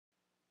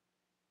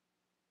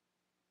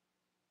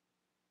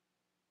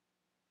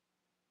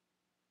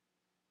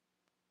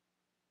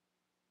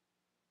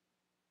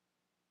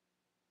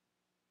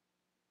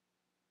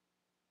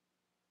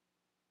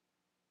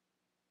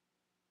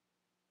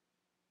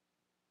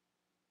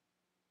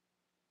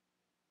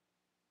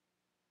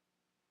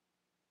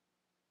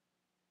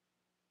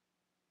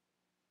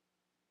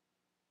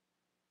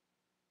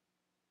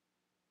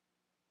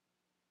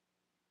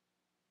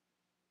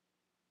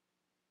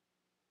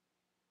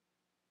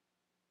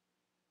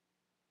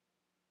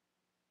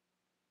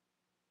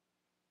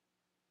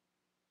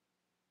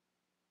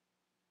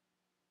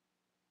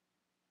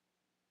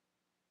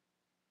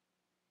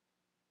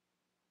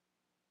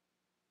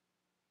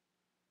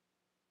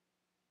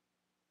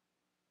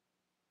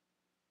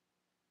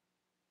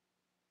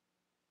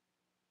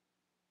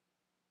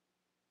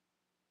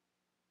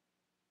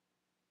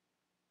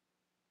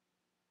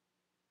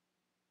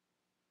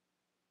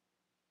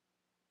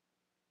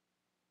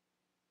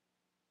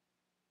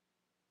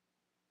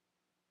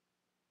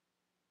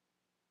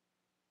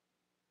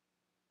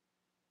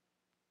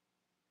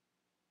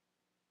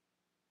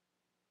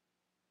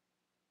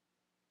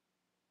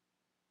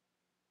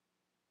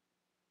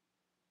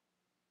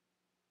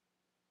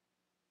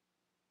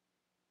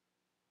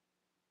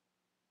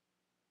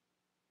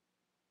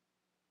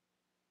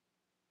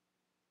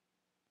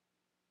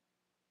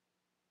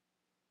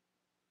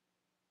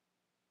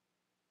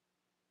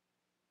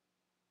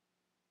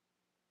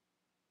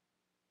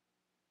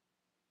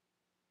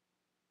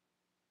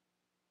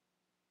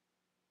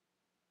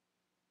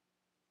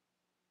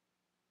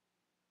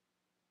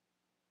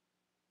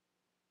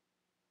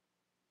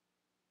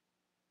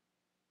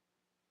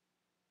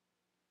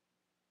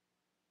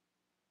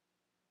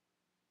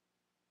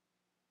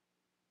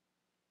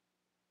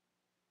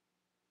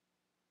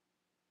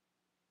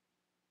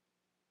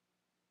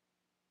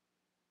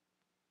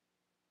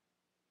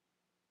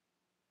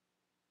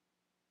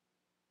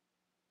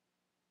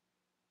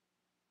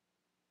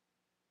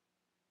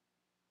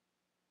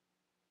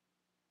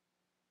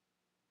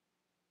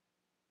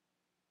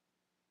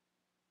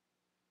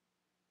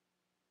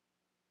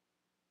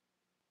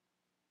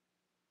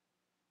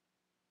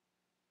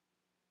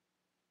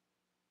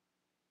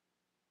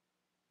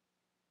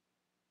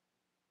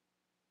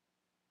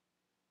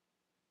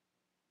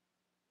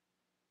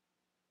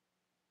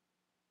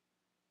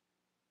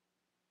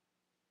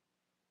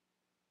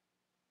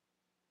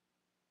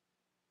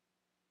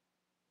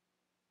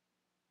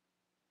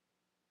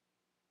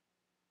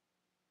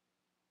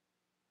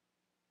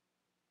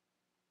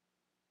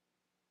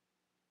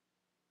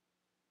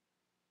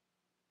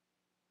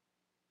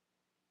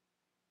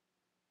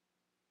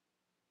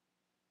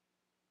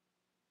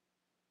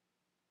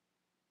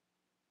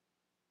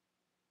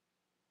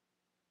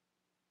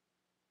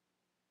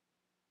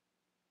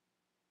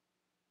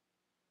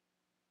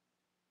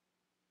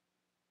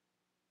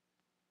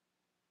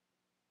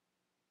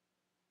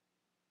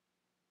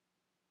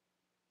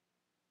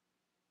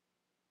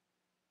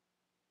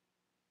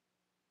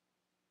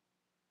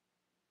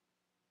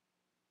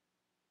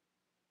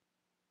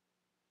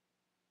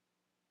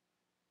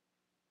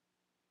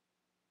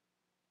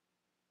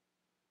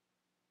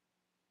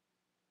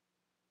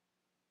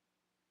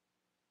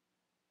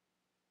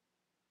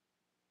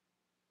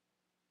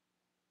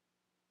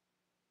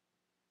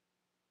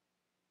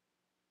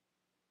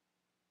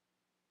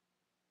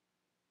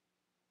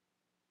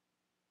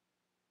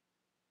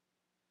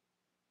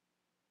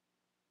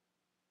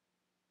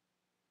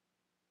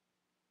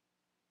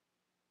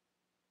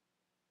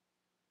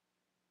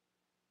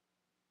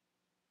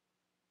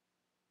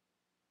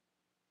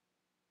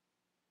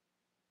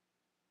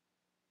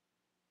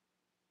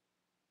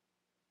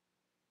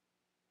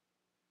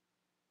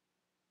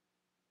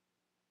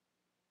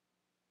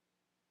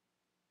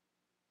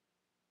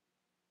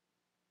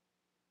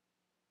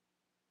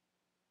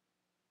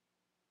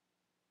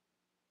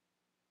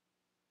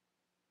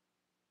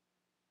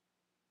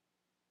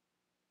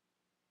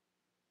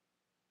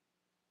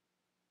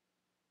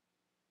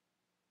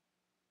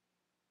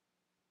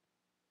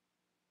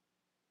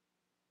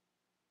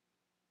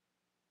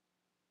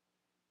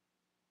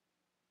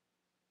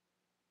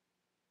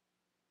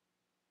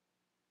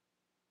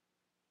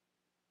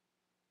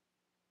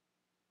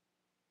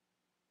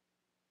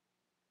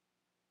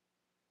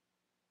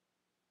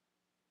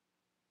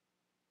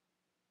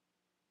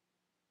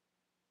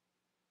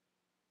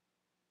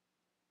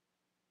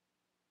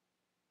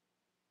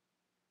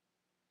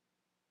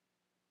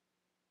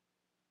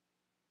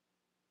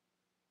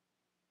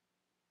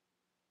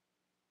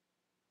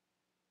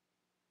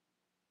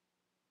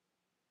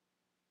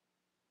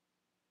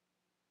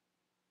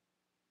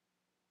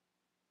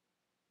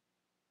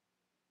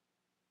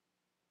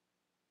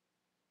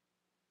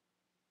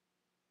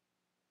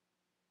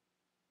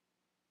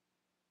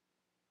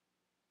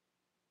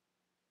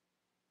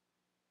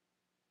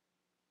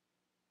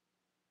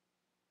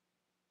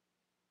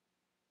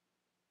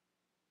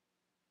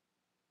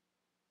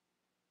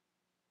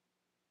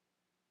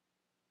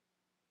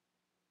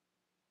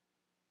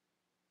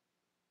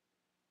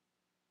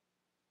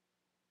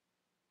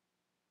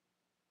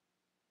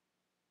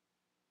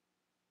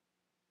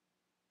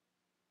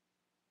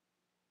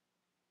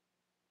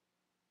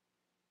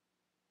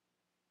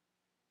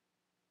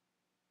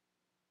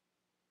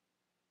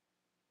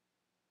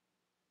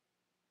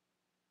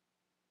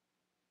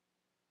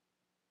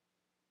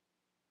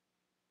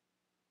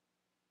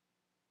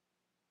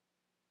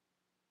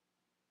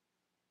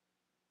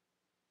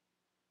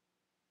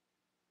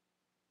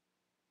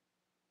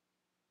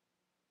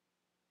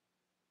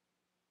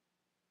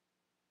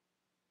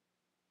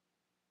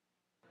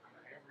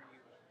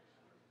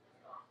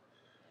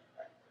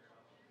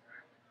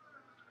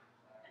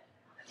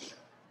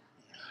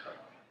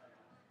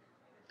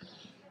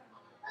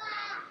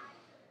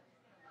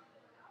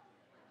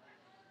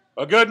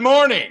Well, good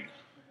morning.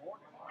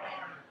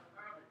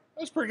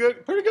 That's pretty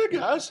good,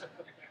 guys.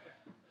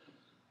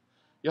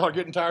 Y'all are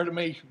getting tired of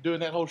me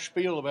doing that whole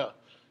spiel about,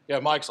 yeah,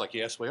 Mike's like,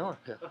 yes, we are.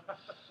 Yeah.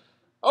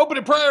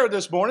 Opening prayer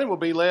this morning will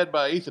be led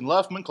by Ethan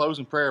Luffman,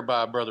 closing prayer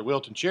by Brother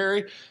Wilton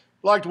Cherry. I'd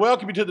like to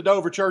welcome you to the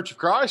Dover Church of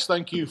Christ.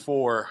 Thank you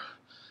for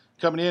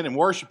coming in and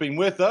worshiping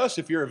with us.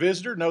 If you're a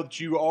visitor, know that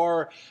you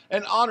are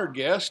an honored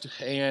guest,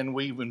 and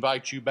we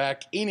invite you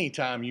back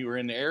anytime you are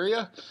in the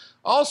area.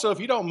 Also, if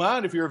you don't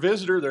mind, if you're a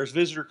visitor, there's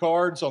visitor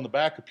cards on the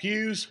back of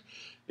pews.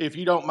 If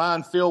you don't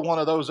mind, fill one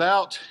of those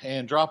out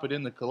and drop it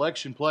in the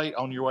collection plate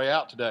on your way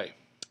out today.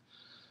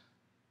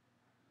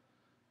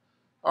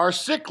 Our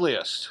sick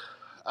list.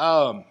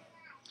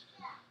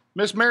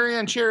 Miss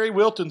Marianne Cherry,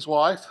 Wilton's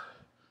wife,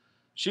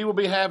 she will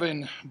be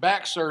having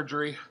back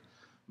surgery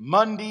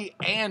Monday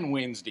and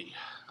Wednesday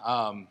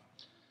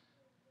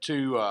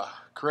to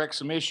correct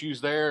some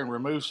issues there and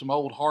remove some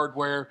old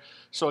hardware.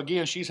 So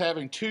again, she's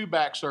having 2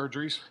 back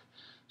surgeries,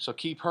 so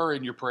keep her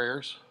in your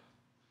prayers.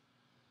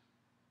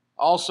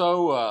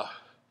 Also,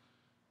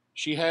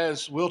 she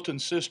has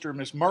Wilton's sister,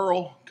 Miss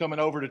Merle, coming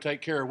over to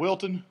take care of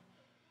Wilton,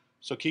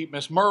 so keep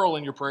Miss Merle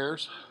in your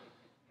prayers.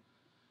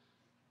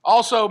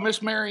 Also,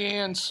 Miss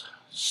Marianne's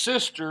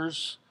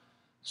sister's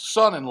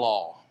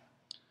son-in-law,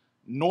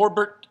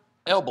 Norbert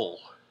Ebel.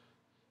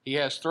 He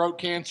has throat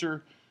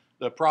cancer.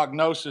 The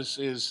prognosis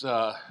is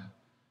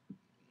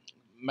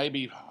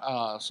maybe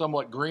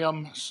somewhat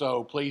grim,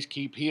 so please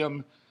keep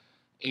him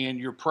in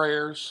your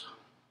prayers.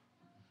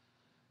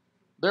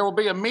 There will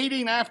be a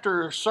meeting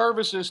after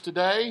services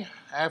today.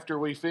 After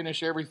we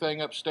finish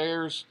everything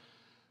upstairs,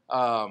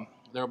 there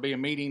will be a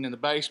meeting in the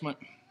basement.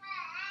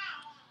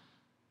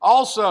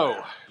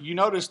 Also, you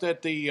noticed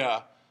that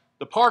the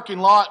parking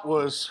lot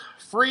was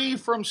free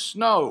from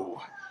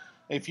snow.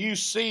 If you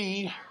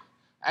see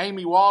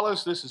Amy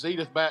Wallace, this is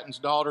Edith Batten's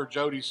daughter,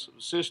 Jody's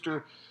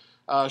sister,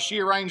 she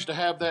arranged to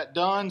have that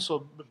done,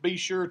 so be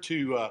sure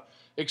to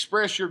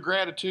express your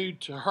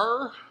gratitude to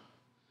her.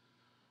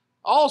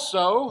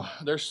 Also,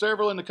 there's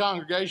several in the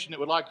congregation that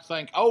would like to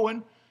thank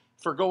Owen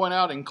for going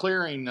out and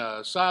clearing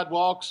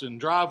sidewalks and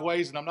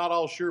driveways, and I'm not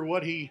all sure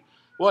what he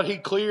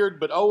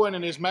cleared, but Owen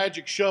and his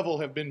magic shovel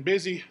have been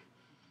busy.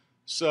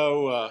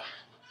 So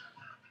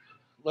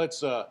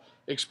let's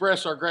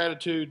express our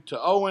gratitude to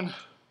Owen.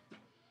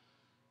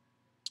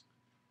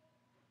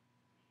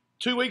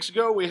 2 weeks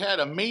ago, we had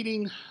a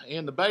meeting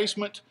in the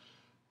basement.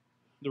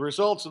 The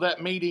results of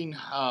that meeting,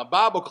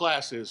 Bible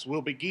classes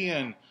will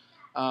begin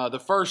the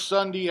first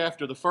Sunday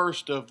after the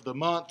first of the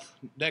month,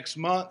 next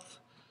month.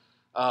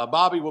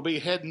 Bobby will be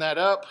heading that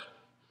up.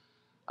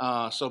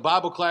 So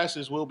Bible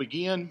classes will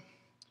begin.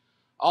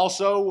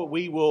 Also,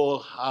 we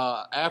will,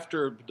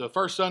 after the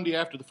first Sunday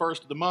after the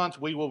first of the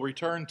month, we will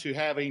return to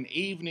having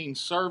evening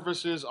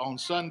services on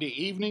Sunday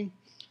evening.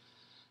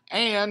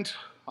 And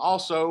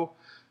also,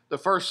 the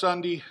first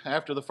Sunday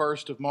after the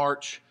 1st of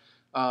March,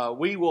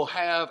 we will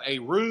have a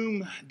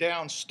room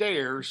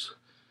downstairs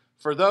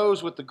for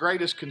those with the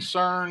greatest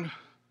concern,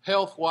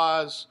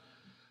 health-wise.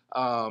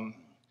 The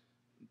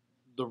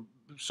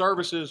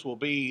services will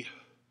be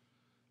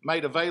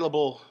made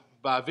available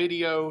by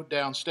video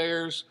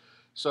downstairs,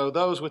 so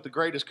those with the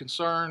greatest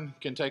concern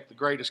can take the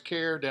greatest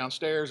care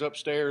downstairs,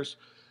 upstairs.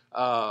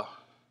 The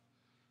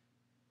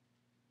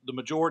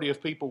majority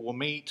of people will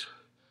meet.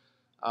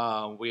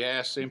 We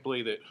ask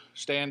simply that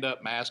stand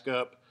up, mask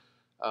up.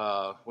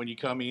 When you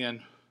come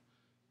in,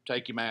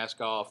 take your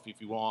mask off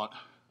if you want.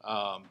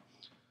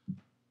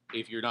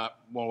 If you're not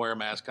want to wear a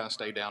mask, kind of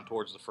stay down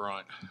towards the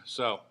front.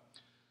 So,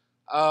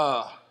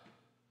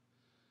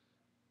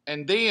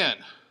 and then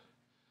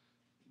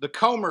the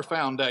Comer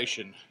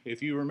Foundation.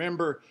 If you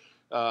remember,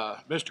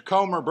 Mr.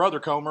 Comer, Brother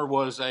Comer,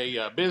 was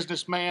a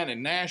businessman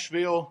in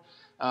Nashville,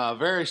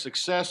 very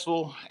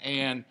successful,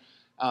 and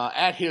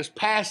at his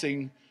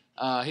passing,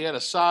 he had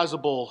a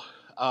sizable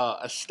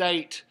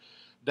estate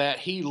that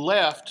he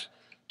left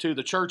to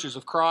the Churches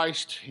of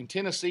Christ in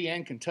Tennessee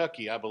and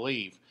Kentucky, I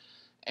believe.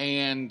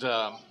 And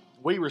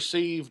we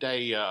received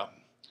a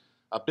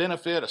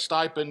benefit, a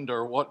stipend,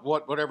 or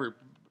whatever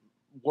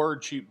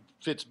word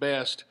fits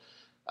best.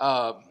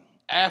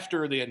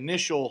 After the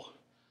initial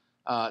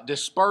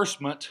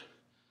disbursement,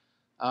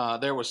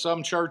 there were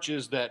some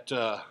churches that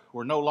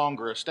were no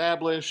longer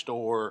established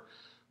or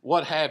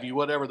what have you,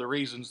 whatever the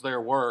reasons there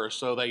were.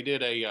 So they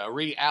did a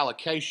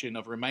reallocation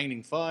of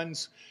remaining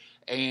funds,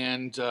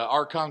 and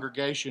our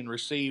congregation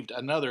received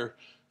another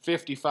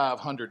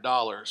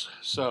 $5,500.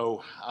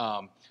 So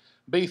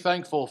be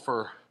thankful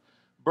for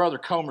Brother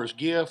Comer's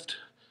gift.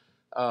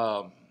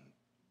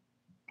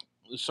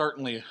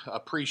 Certainly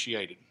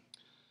appreciated.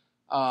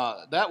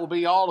 That will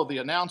be all of the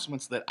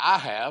announcements that I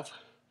have,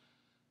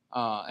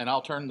 and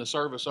I'll turn the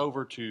service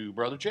over to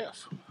Brother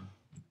Jeff.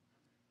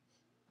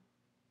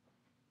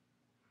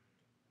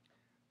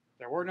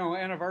 There were no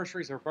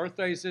anniversaries or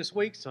birthdays this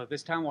week, so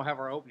this time we'll have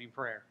our opening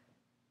prayer.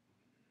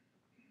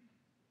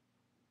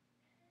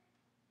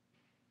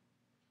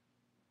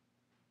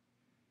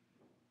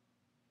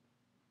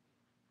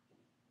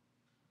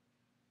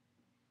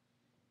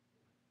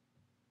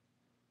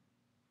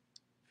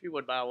 If you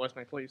would bow with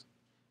me, please.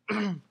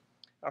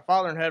 Our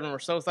Father in heaven, we're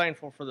so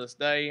thankful for this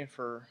day,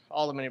 for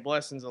all the many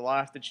blessings of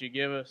life that you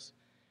give us.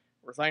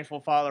 We're thankful,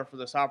 Father, for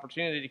this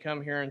opportunity to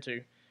come here and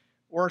to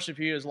worship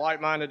you as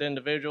like-minded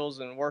individuals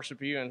and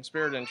worship you in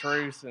spirit and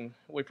truth. And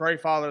we pray,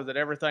 Father, that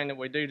everything that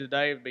we do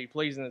today would be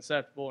pleasing and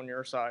acceptable in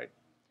your sight.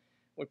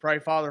 We pray,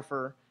 Father,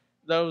 for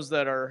those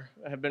that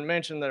have been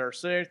mentioned that are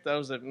sick,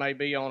 those that may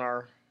be on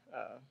our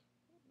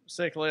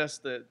sick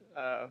list that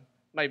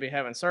may be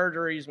having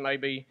surgeries, may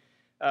be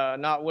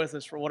not with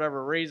us for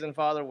whatever reason,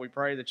 Father. We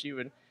pray that you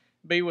would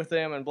be with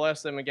them and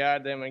bless them and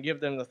guide them and give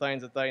them the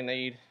things that they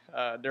need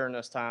during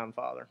this time,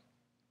 Father.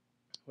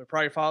 We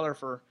pray, Father,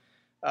 for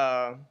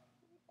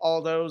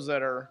all those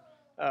that are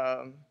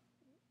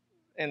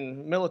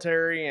in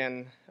military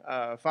and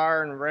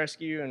fire and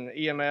rescue and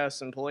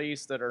EMS and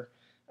police that are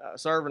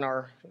serving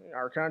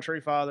our country,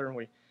 Father. And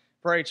we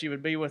pray that you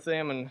would be with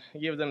them and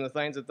give them the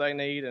things that they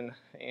need and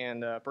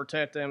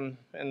protect them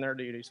in their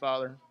duties,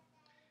 Father.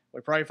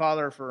 We pray,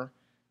 Father, for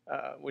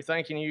we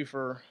thanking you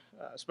for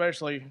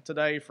especially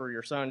today for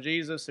your Son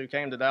Jesus, who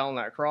came to die on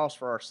that cross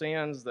for our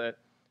sins, that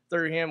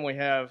through him we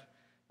have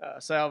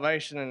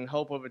salvation and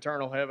hope of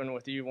eternal heaven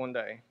with you one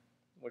day.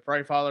 We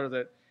pray, Father,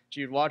 that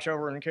you'd watch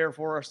over and care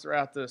for us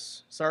throughout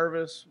this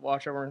service,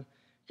 watch over and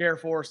care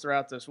for us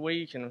throughout this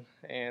week, and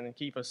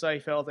keep us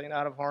safe, healthy, and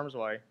out of harm's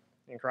way.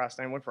 In Christ's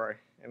name we pray.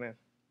 Amen.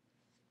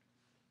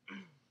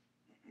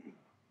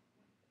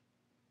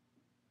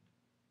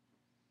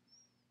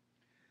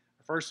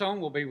 Our first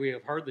song will be We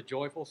Have Heard the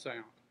Joyful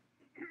Sound.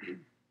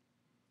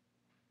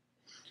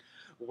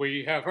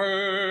 We have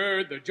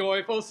heard the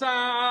joyful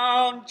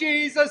sound,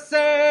 Jesus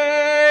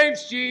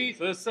saves,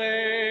 Jesus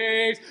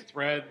saves.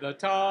 Spread the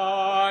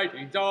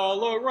tidings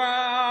all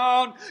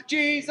around,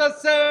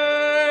 Jesus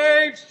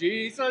saves,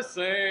 Jesus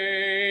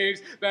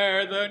saves.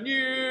 Bear the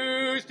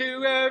news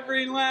to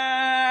every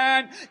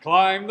land,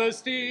 climb the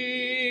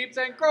steeps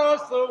and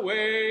cross the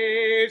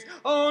waves.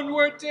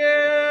 Onward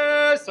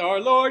 'tis our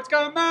Lord's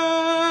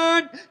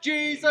command,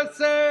 Jesus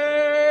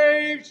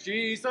saves,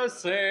 Jesus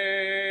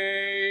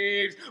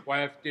saves.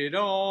 Wafted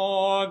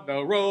on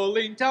the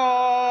rolling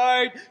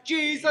tide,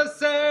 Jesus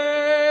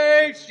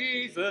saves,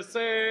 Jesus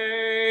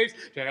saves.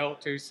 Tell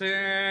to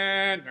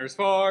sinners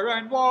far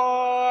and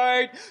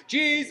wide,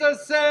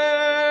 Jesus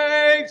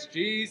saves,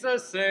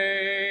 Jesus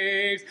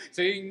saves.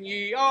 Sing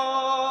ye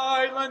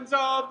islands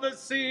of the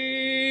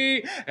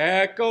sea,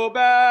 echo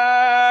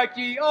back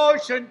ye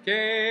ocean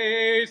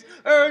caves.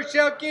 Earth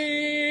shall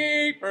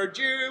keep her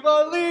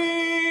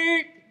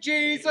jubilee,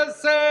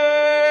 Jesus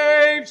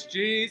saves,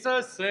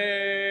 Jesus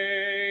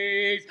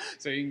saves.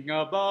 Sing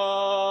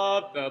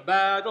above the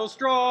battle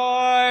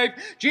strife,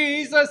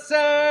 Jesus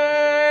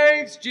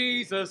saves,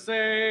 Jesus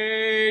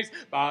saves.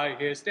 By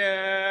his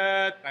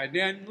death and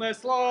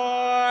endless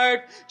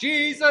life,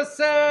 Jesus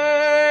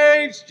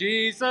saves,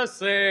 Jesus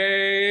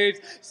saves.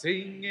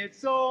 Sing it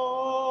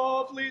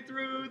softly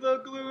through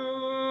the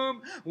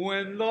gloom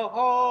when the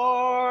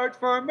heart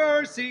for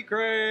mercy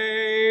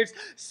craves.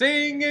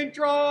 Sing in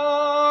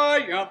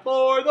triumph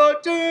for the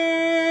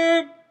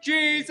tomb,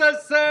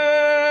 Jesus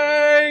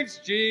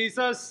saves,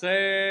 Jesus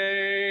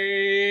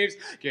saves.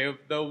 Give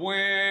the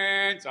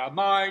winds a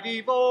mighty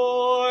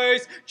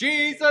voice,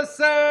 Jesus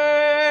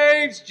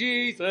saves,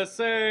 Jesus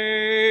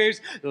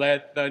saves.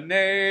 Let the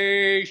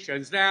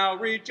nations now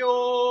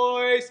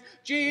rejoice,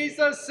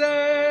 Jesus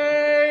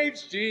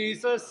saves,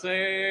 Jesus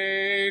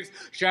saves.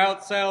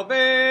 Shout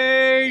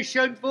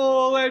salvation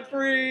full and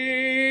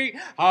free,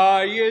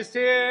 highest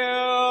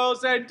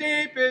hills and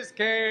deepest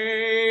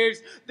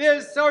caves.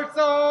 This our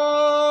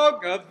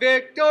song of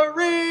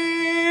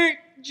victory,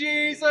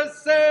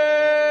 Jesus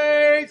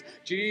saves,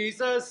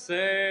 Jesus saves.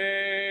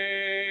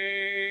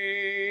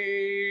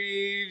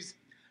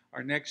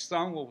 Our next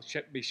song will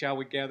be Shall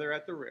We Gather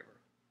at the River.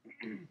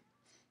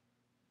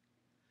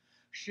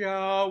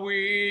 Shall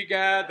we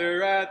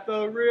gather at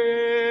the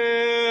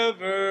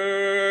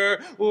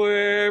river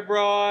where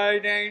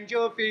bright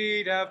angel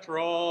feet have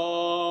trod,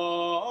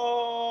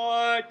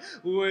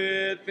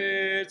 with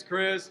its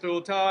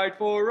crystal tide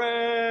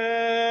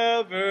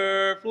forever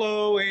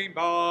flowing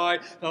by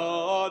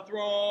the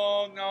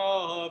throne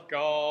of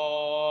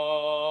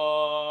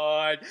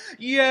God?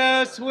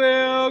 Yes,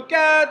 we'll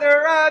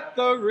gather at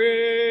the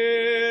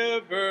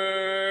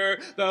river,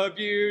 the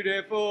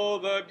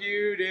beautiful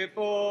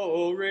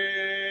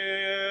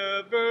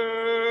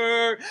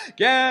river.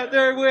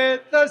 Gather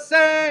with the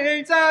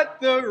saints at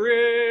the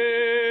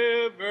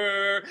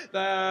river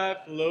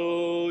that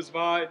flows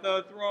by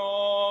the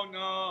throne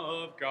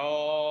of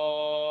God.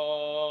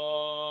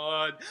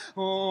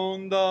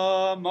 On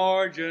the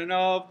margin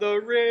of the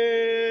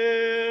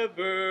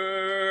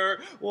river,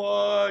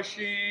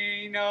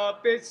 washing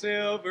up its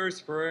silver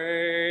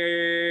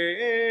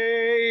spray,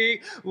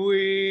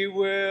 we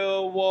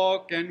will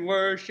walk and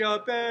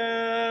worship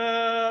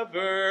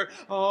ever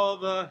all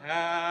the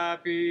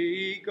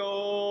happy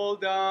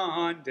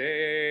golden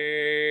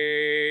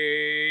day.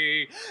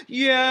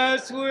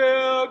 Yes,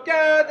 we'll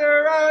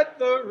gather at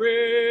the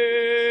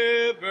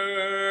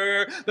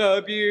river,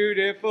 the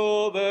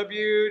beautiful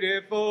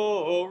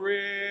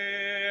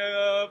river.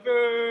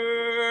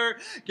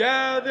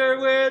 Gather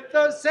with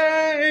the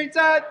saints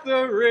at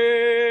the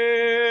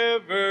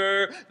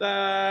river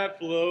that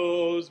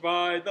flows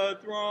by the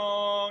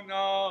throne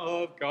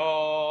of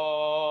God.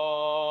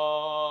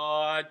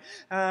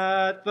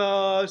 At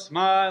the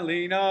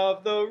smiling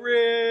of the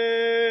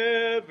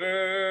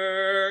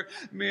river,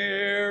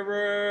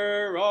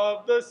 mirror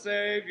of the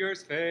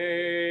Savior's face,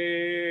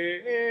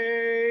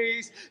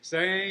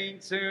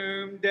 saints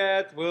whom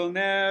death will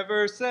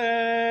never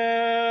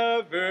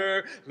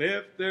sever,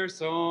 lift their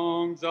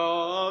songs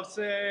of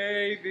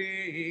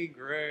saving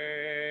grace.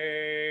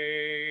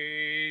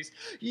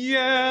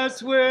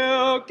 Yes,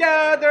 we'll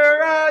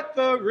gather at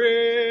the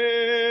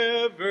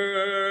river,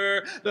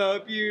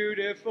 the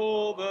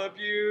beautiful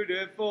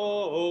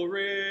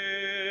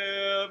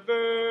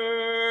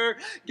river.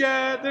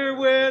 Gather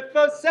with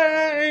the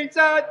saints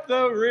at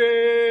the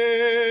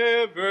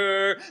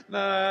river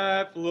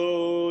that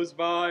flows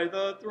by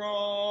the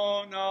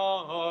throne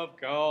of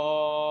God.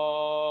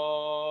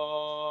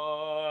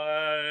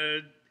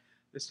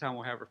 This time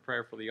we'll have a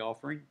prayer for the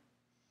offering.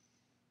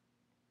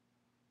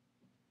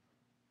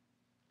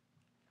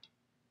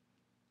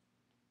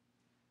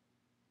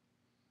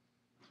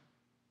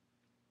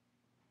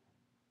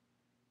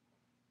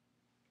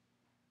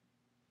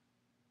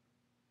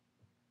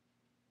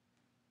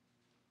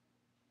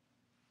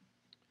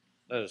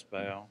 Let us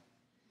bow.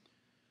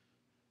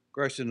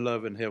 Gracious and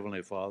loving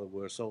Heavenly Father,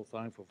 we're so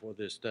thankful for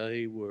this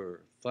day. We're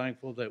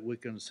thankful that we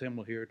can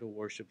assemble here to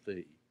worship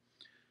Thee.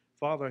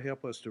 Father,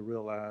 help us to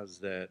realize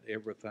that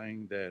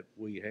everything that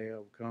we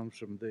have comes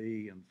from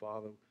Thee. And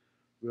Father,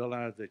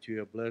 realize that You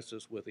have blessed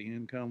us with the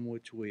income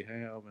which we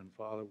have. And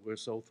Father, we're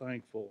so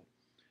thankful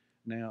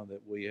now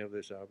that we have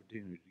this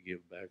opportunity to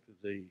give back to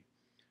Thee.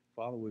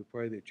 Father, we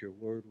pray that Your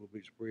word will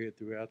be spread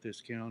throughout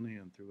this county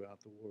and throughout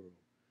the world.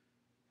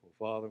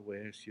 Father, we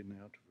ask You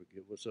now to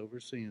forgive us over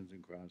sins.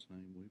 In Christ's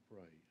name we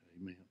pray.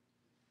 Amen.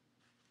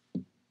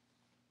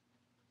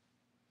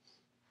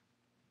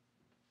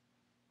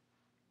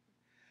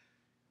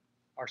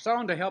 Our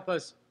song to help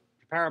us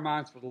prepare our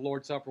minds for the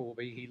Lord's Supper will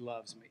be He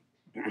Loves Me.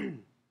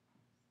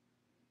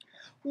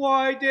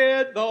 Why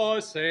did the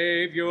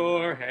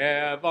Savior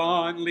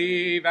heaven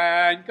leave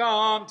and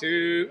come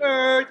to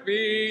earth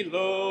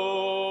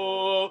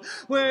below,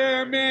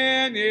 where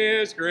men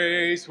His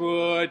grace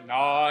would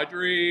not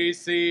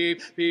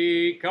receive,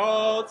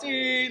 because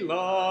He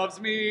loves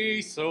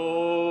me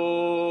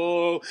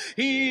so?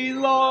 He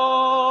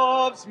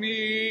loves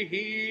me,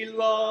 He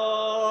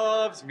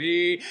loves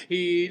me,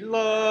 He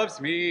loves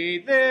me,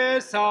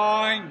 this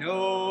I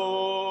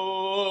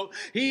know.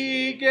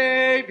 He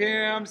gave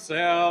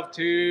Himself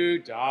to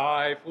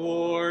die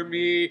for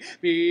me,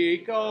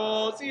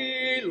 because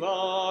He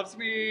loves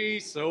me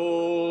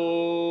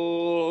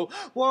so.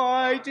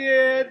 Why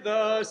did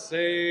the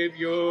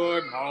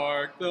Savior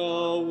mark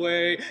the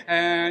way,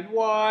 and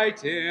why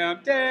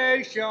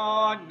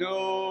temptation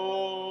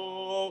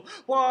know?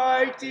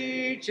 Why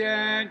teach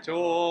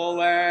gentle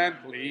and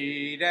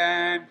plead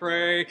and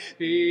pray,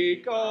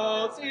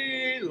 because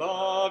He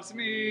loves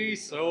me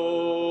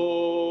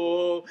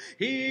so.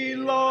 He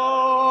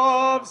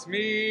loves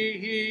me,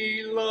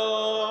 He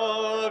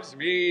loves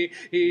me,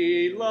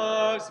 He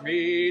loves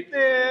me,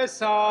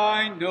 this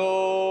I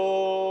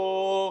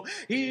know.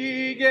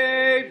 He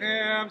gave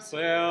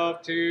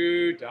Himself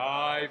to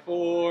die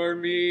for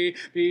me,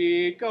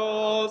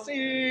 because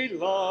He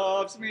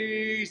loves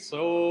me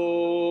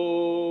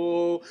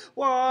so.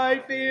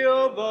 Why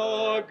feel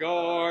the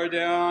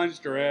garden's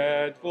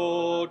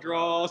dreadful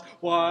dross?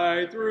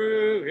 Why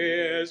through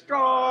His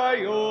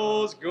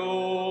trials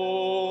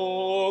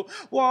go?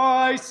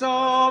 Why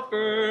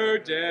suffer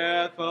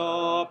death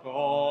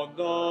upon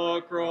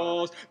the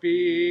cross?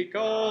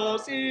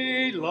 Because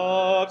He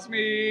loves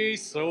me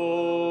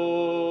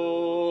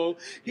so.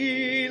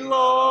 He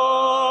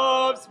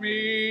loves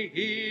me,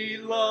 He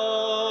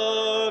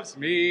loves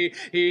me,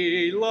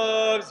 He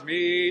loves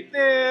me,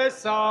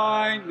 this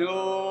I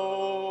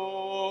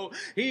know.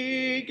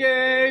 He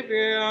gave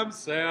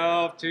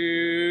Himself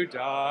to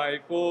die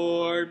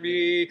for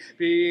me,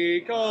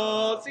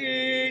 because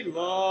He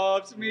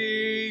loves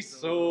me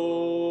so.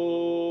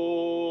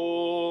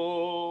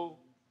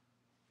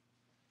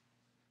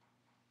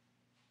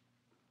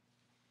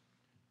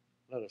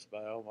 Let us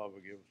bow while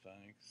we give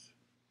thanks.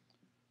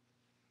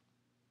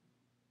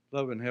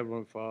 Loving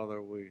Heavenly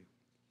Father, we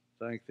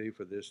thank Thee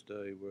for this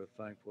day. We're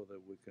thankful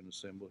that we can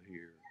assemble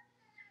here.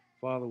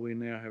 Father, we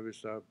now have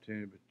this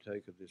opportunity to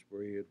take of this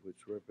bread,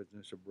 which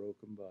represents a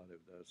broken body of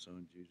Thy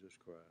Son, Jesus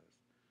Christ.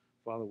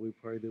 Father, we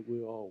pray that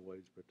we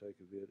always partake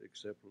of it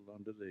acceptable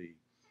unto Thee.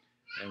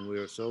 And we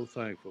are so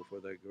thankful for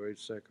that great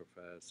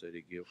sacrifice that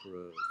He gave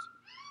for us.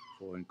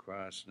 For in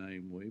Christ's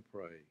name we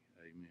pray.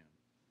 Amen.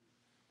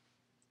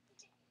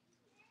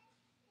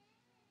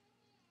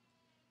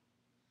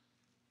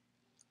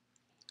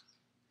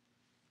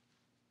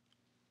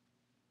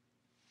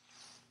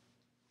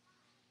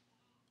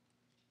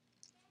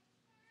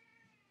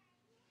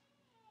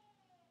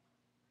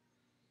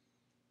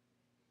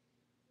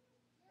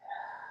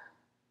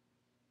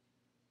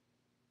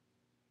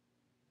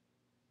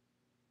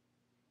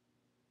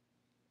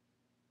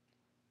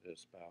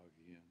 Let's bow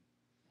again.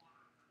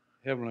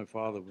 Heavenly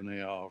Father, we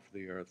now offer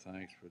thee our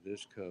thanks for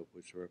this cup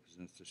which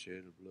represents the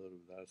shed blood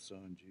of thy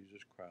Son,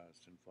 Jesus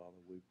Christ. And Father,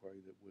 we pray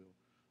that we'll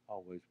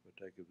always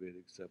partake of it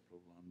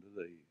acceptable unto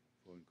thee.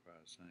 For in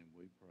Christ's name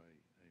we pray.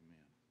 Amen.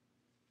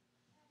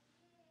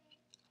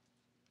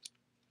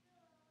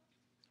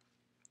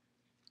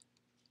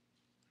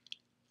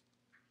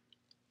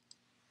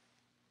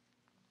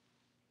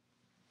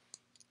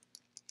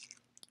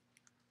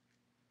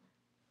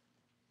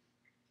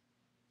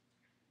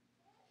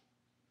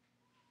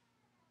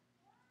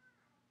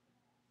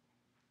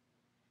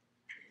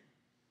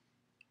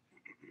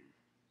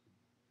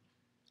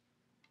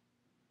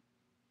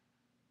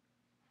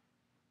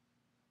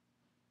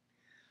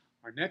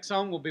 Our next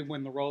song will be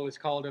When the Roll is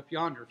Called Up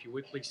Yonder. If you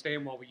would please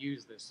stand while we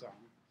use this song.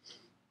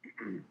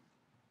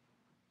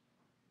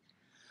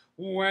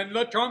 When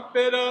the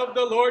trumpet of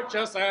the Lord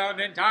shall sound,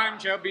 and time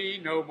shall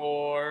be no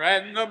more,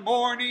 and the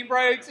morning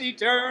breaks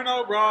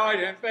eternal,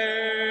 bright and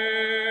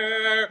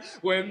fair,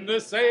 when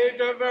the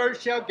saved of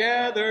earth shall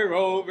gather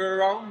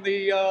over on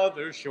the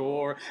other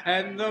shore,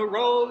 and the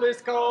roll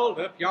is called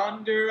up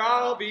yonder,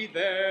 I'll be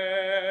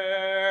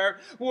there.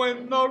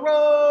 When the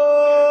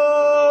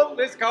roll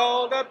is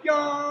called up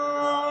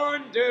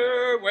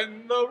yonder,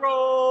 when the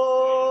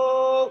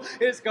roll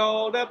is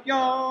called up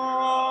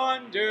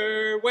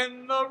yonder,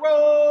 when the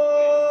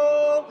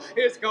roll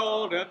is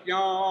called up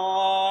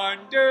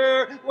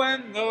yonder,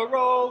 when the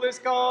roll is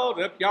called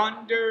up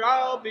yonder,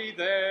 I'll be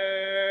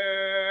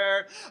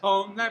there.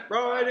 On that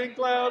bright and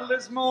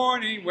cloudless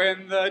morning,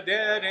 when the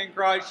dead in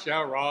Christ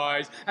shall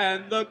rise,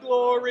 and the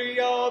glory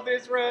of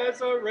his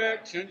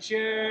resurrection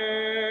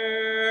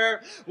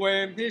share,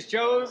 when his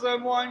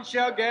chosen ones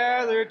shall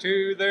gather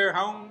to their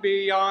home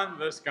beyond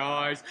the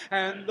skies,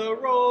 and the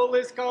roll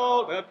is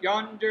called up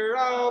yonder,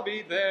 I'll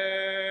be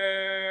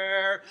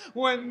there.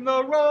 When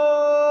the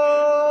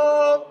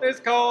roll is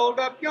called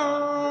up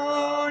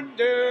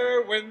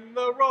yonder, when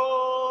the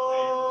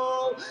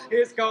roll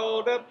is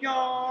called up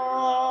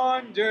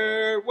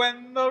yonder,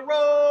 when the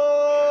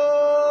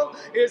roll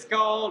is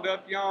called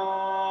up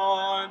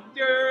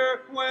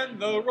yonder, when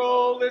the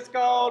roll is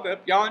called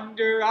up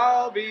yonder,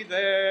 I'll be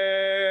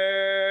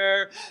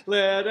there.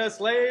 Let us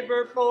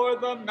labor for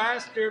the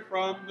Master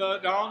from the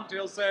dawn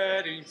till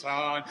setting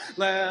sun.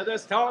 Let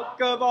us talk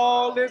of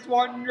all his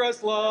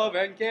wondrous love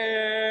and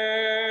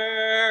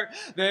care.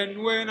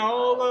 Then when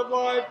all of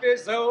life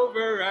is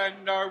over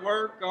and our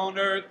work on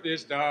earth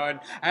is done,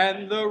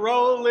 and the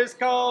roll is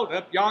called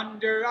up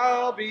yonder,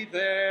 I'll be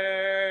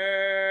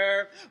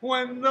there.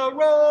 When the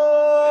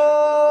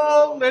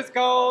roll is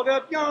called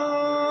up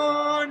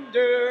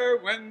yonder,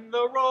 when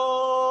the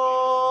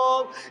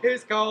roll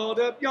is called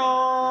up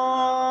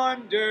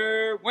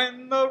yonder,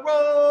 when the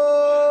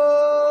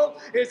roll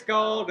is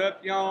called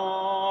up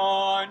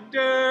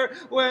yonder,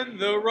 when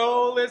the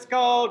roll is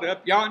called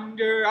up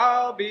yonder,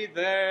 I'll be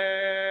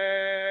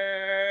there.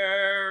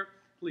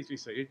 Please be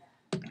seated.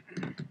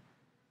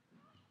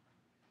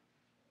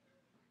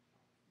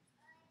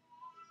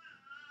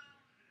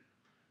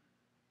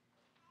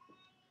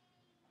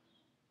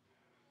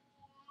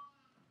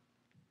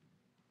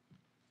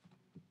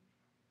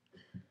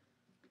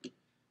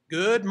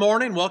 Good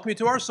morning. Welcome you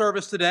to our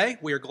service today.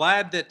 We are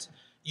glad that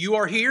you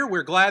are here.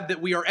 We're glad that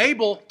we are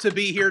able to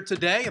be here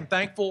today. I'm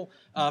thankful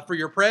for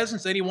your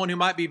presence. Anyone who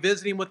might be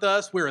visiting with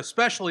us, we're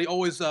especially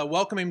always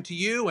welcoming to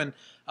you, and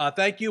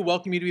thank you.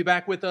 Welcome you to be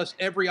back with us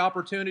every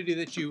opportunity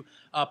that you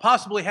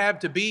possibly have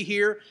to be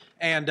here.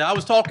 And I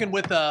was talking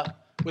with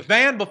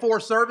Van before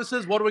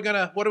services. What are we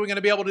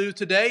gonna be able to do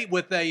today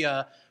with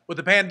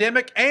the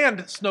pandemic and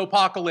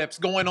snowpocalypse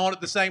going on at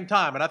the same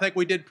time? And I think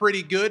we did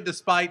pretty good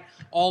despite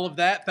all of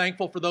that.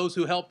 Thankful for those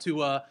who helped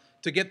to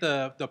get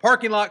the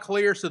parking lot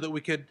clear so that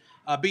we could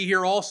be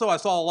here also. I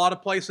saw a lot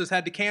of places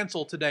had to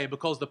cancel today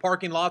because the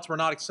parking lots were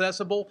not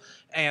accessible,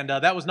 and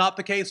that was not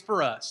the case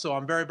for us. So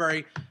I'm very,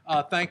 very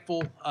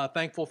thankful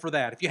for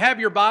that. If you have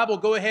your Bible,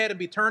 go ahead and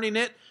be turning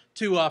it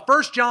to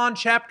 1 John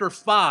chapter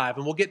 5,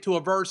 and we'll get to a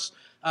verse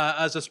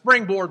as a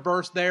springboard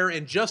verse there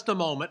in just a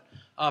moment.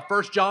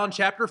 1 John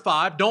chapter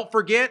 5. Don't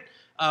forget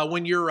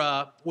when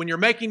you're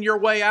making your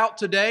way out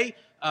today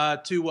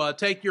to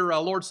take your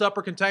Lord's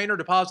Supper container,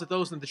 deposit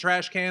those in the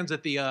trash cans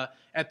at the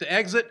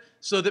exit,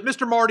 so that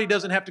Mr. Marty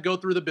doesn't have to go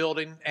through the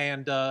building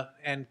and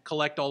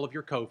collect all of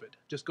your COVID.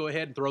 Just go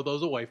ahead and throw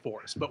those away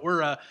for us. But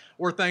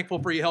we're thankful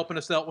for you helping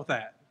us out with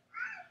that.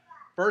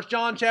 1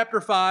 John chapter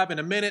 5. In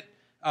a minute,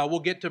 we'll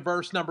get to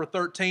verse number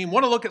 13.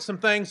 Want to look at some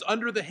things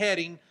under the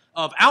heading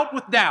of out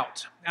with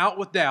doubt. Out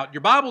with doubt. Your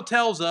Bible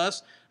tells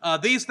us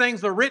these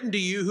things are written to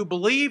you who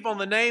believe on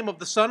the name of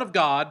the Son of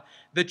God,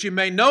 that you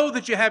may know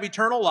that you have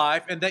eternal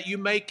life, and that you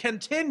may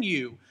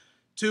continue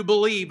to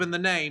believe in the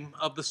name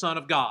of the Son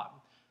of God.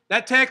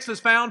 That text is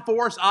found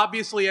for us,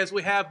 obviously, as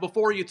we have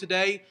before you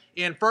today,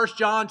 in 1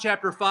 John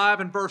chapter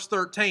 5 and verse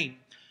 13.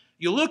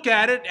 You look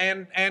at it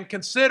and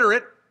consider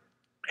it,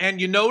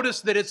 and you notice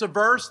that it's a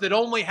verse that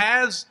only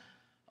has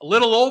a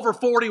little over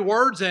 40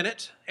 words in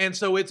it, and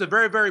so it's a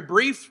very, very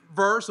brief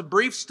verse, a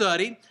brief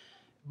study.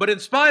 But in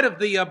spite of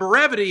the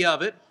brevity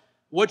of it,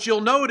 what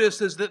you'll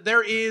notice is that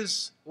there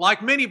is,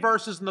 like many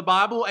verses in the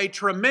Bible, a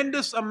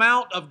tremendous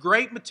amount of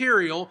great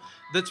material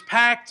that's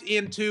packed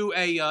into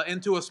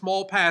a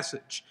small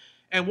passage.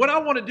 And what I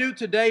want to do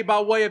today by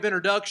way of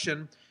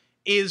introduction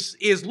is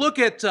look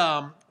at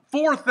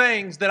four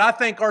things that I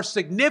think are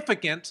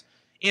significant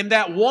in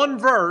that one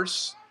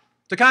verse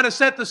to kind of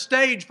set the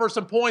stage for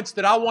some points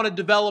that I want to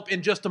develop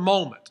in just a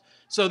moment.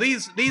 So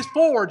these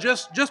four,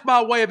 just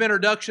by way of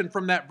introduction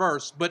from that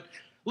verse. But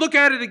look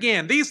at it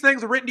again. These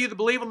things are written to you that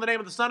believe in the name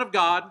of the Son of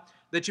God,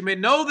 that you may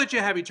know that you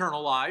have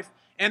eternal life,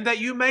 and that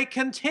you may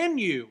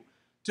continue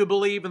to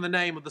believe in the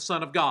name of the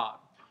Son of God.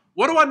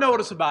 What do I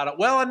notice about it?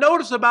 Well, I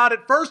notice about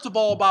it, first of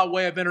all, by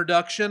way of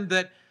introduction,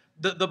 that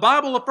the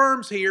Bible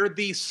affirms here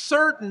the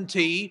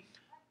certainty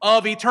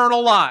of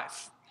eternal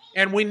life.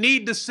 And we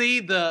need to see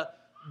the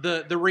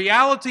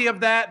reality of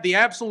that, the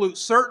absolute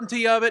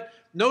certainty of it.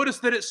 Notice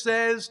that it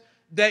says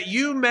that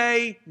you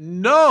may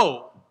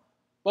know.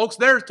 Folks,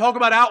 there's talk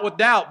about out with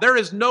doubt. There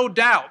is no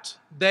doubt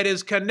that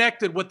is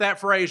connected with that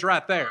phrase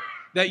right there.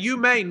 That you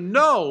may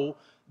know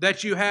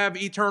that you have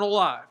eternal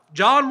life.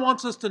 John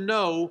wants us to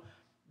know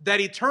that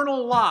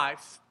eternal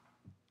life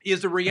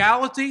is a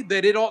reality,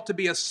 that it ought to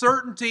be a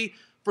certainty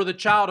for the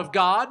child of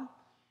God.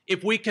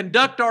 If we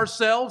conduct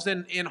ourselves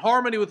in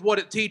harmony with what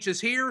it teaches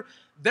here,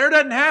 there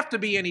doesn't have to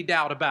be any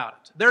doubt about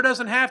it. There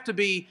doesn't have to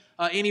be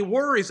any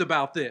worries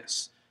about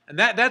this. And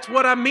that's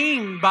what I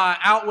mean by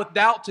out with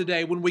doubt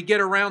today when we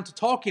get around to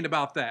talking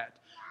about that.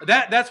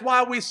 That's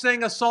why we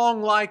sing a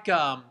song like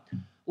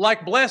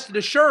Blessed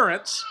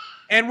Assurance,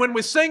 and when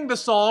we sing the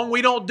song,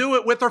 we don't do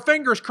it with our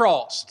fingers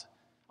crossed.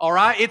 All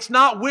right? It's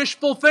not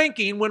wishful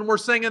thinking when we're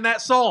singing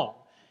that song.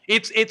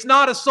 It's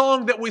not a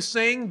song that we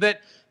sing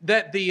that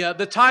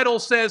the title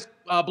says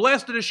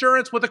Blessed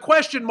Assurance with a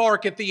question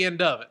mark at the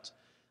end of it.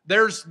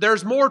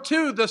 There's more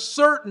to the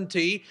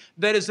certainty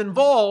that is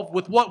involved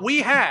with what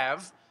we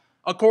have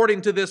according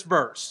to this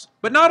verse.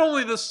 But not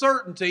only the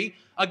certainty,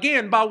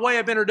 again, by way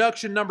of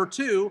introduction number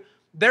 2,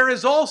 there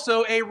is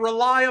also a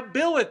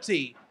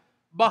reliability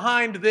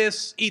behind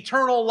this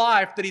eternal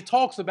life that he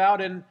talks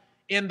about in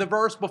the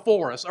verse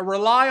before us. A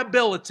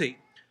reliability.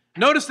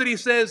 Notice that he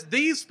says,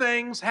 these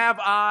things have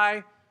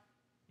I,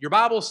 your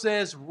Bible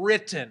says,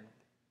 written.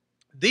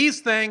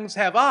 These things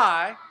have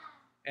I,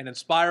 an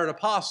inspired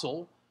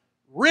apostle,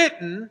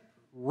 written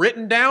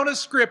down as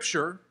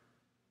Scripture,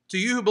 to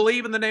you who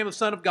believe in the name of the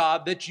Son of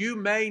God, that you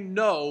may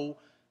know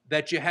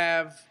that you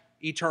have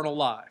eternal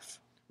life.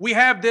 We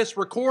have this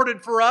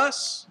recorded for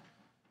us.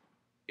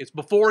 It's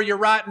before you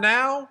right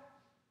now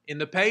in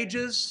the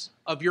pages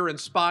of your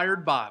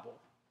inspired Bible.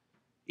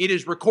 It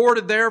is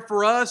recorded there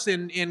for us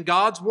in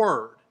God's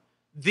Word.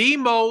 The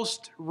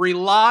most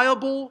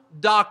reliable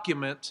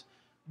document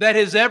that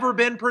has ever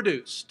been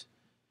produced.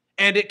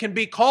 And it can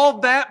be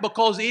called that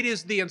because it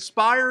is the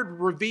inspired,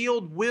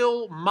 revealed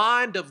will,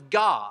 mind of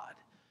God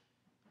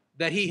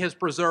that He has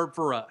preserved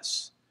for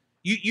us.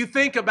 You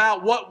think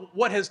about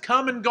what has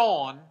come and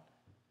gone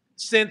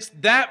since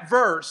that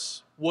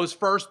verse was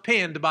first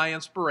penned by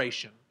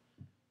inspiration.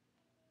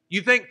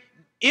 You think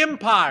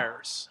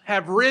empires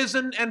have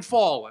risen and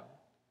fallen,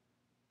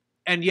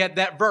 and yet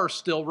that verse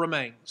still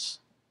remains.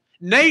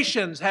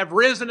 Nations have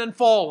risen and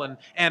fallen,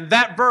 and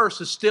that verse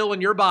is still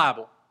in your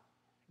Bible.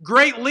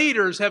 Great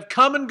leaders have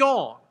come and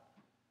gone,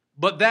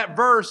 but that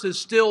verse is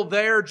still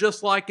there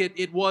just like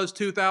it was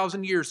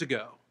 2,000 years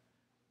ago.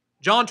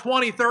 John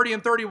 20, 30,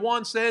 and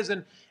 31 says,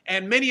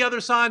 and many other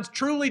signs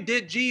truly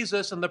did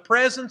Jesus in the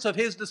presence of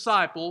His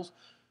disciples,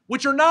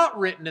 which are not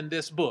written in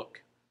this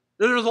book.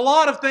 There's a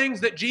lot of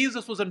things that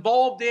Jesus was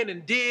involved in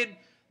and did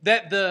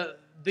that the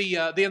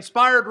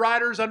inspired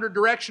writers under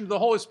direction of the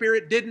Holy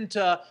Spirit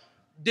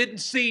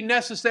didn't see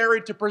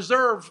necessary to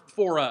preserve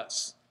for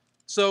us.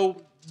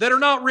 So, that are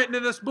not written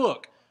in this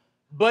book.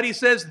 But he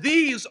says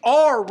these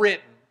are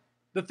written.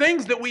 The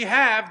things that we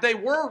have, they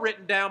were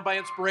written down by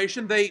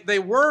inspiration. They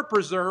were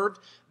preserved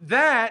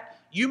that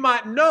you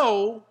might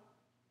know,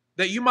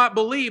 that you might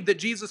believe that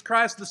Jesus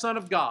Christ is the Son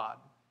of God,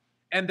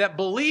 and that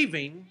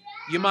believing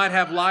you might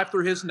have life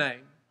through His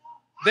name.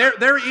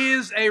 There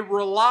is a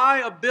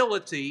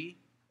reliability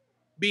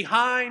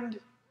behind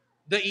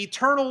the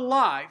eternal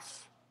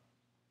life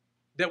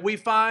that we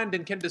find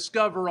and can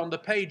discover on the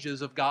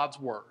pages of God's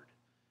Word.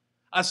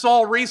 I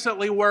saw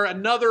recently where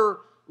another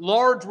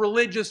large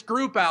religious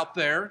group out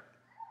there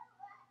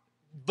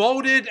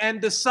voted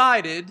and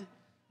decided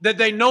that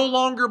they no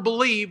longer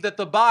believe that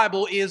the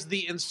Bible is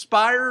the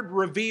inspired,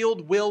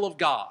 revealed will of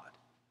God.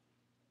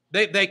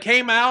 They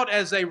came out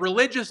as a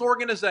religious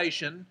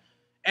organization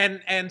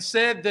and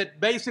said that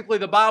basically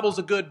the Bible's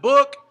a good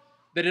book,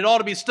 that it ought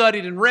to be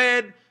studied and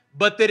read,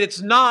 but that it's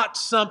not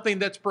something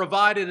that's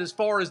provided as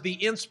far as the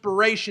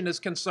inspiration is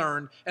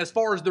concerned, as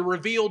far as the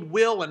revealed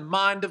will and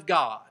mind of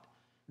God.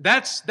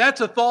 That's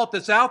a thought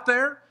that's out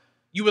there.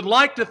 You would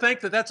like to think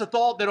that that's a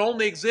thought that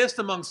only exists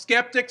among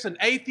skeptics and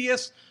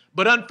atheists,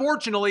 but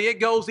unfortunately it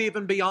goes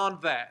even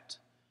beyond that.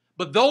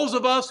 But those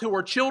of us who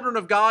are children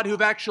of God,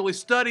 who've actually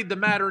studied the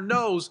matter,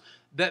 knows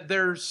that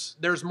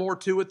there's more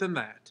to it than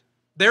that.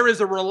 There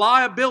is a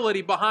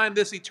reliability behind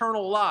this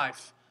eternal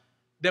life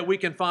that we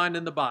can find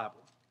in the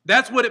Bible.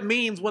 That's what it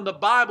means when the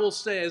Bible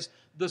says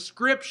the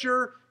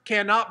Scripture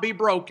cannot be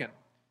broken.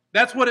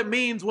 That's what it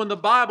means when the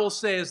Bible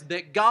says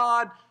that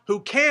God,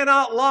 who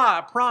cannot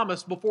lie,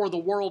 promised before the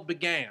world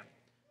began.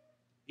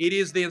 It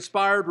is the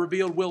inspired,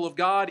 revealed will of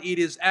God. It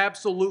is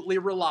absolutely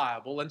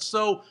reliable. And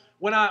so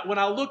when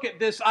I look at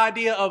this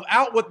idea of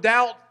out with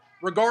doubt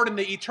regarding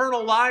the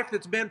eternal life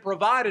that's been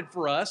provided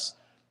for us,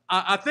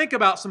 I think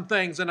about some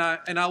things, and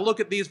I look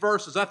at these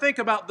verses. I think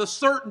about the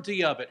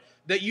certainty of it,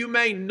 that you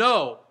may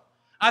know.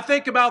 I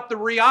think about the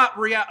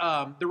reality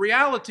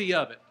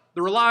of it,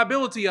 the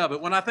reliability of it,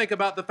 when I think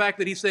about the fact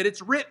that he said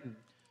it's written.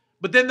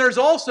 But then there's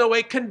also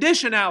a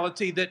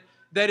conditionality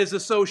that is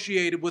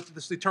associated with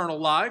this eternal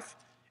life.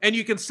 And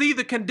you can see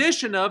the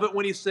condition of it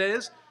when he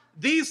says,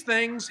 "These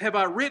things have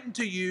I written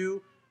to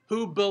you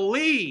who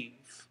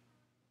believe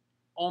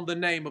on the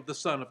name of the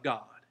Son of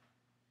God."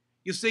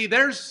 You see,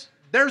 there's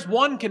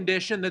one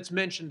condition that's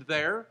mentioned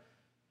there.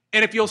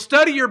 And if you'll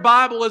study your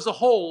Bible as a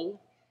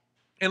whole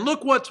and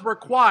look what's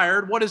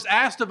required, what is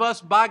asked of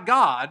us by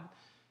God,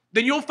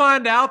 then you'll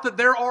find out that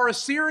there are a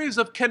series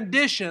of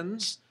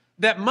conditions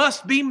that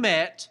must be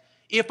met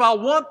if I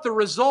want the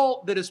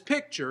result that is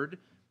pictured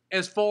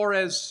as far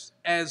as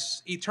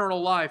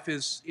eternal life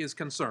is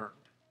concerned.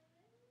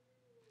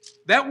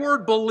 That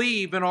word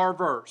believe in our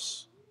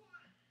verse,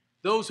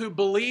 those who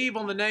believe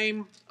on the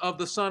name of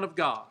the Son of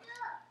God,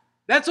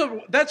 that's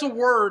a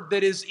word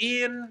that is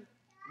in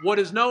what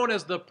is known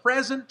as the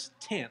present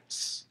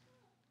tense.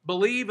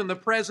 Believe in the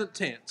present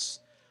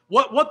tense.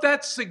 What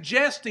that's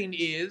suggesting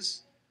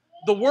is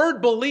the word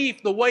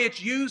belief, the way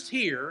it's used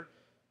here,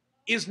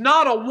 is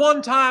not a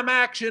one-time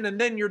action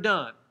and then you're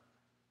done.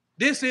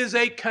 This is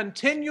a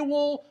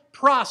continual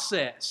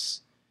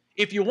process.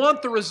 If you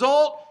want the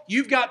result,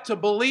 you've got to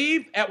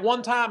believe at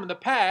one time in the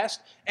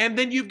past, and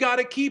then you've got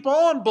to keep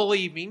on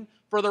believing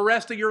for the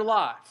rest of your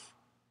life.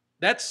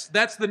 That's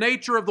the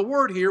nature of the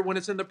word here when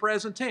it's in the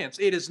present tense.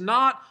 It is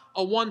not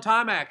a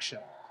one-time action.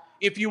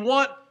 If you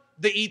want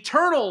the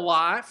eternal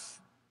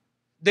life,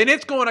 then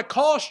it's going to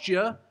cost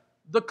you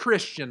the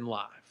Christian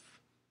life.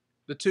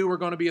 The two are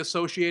going to be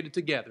associated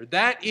together.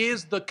 That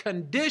is the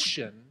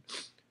condition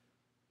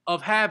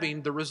of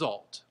having the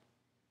result.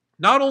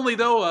 Not only,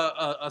 though,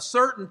 a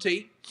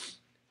certainty,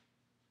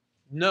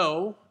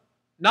 no,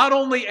 not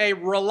only a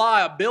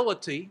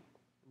reliability,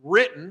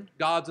 written,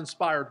 God's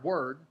inspired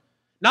word,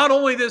 not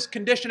only this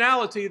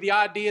conditionality, the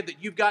idea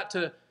that you've got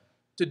to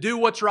do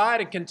what's right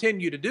and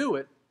continue to do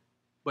it,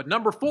 but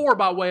number 4,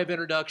 by way of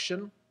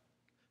introduction,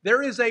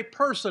 there is a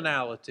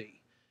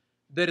personality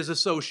that is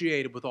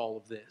associated with all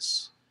of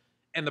this.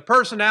 And the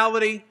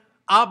personality,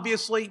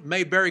 obviously,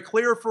 made very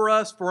clear for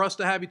us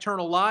to have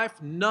eternal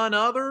life, none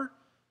other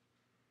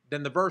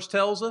than the verse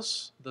tells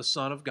us, the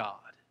Son of God.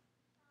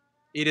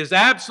 It is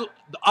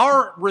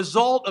our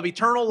result of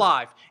eternal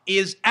life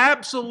is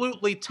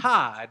absolutely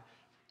tied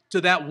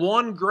to that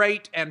one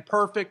great and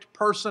perfect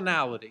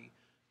personality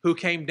who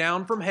came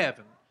down from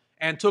heaven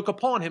and took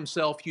upon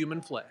himself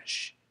human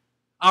flesh.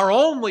 Our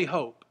only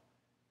hope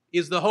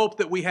is the hope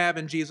that we have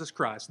in Jesus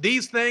Christ.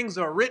 These things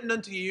are written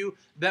unto you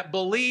that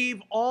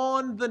believe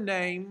on the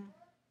name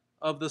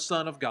of the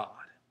Son of God.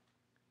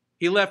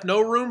 He left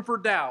no room for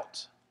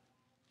doubt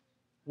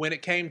when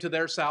it came to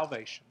their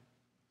salvation.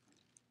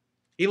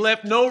 He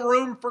left no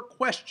room for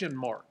question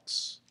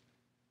marks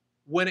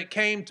when it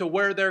came to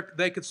where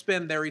they could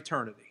spend their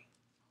eternity.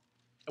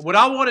 And what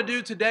I want to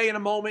do today in a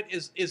moment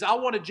is I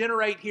want to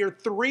generate here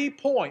 3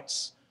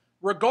 points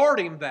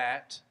regarding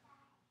that,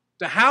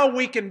 to how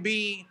we can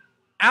be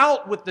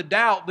out with the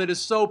doubt that is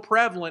so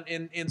prevalent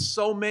in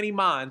so many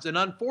minds. And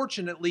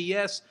unfortunately,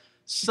 yes,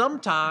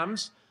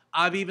 sometimes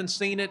I've even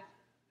seen it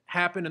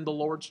happen in the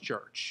Lord's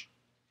church.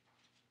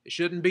 It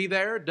shouldn't be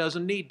there. It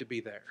doesn't need to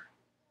be there.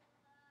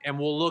 And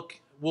we'll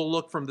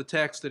look from the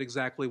text at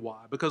exactly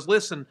why. Because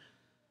listen,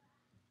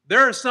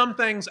 there are some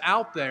things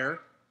out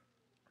there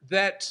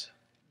that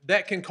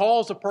can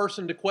cause a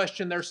person to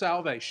question their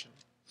salvation.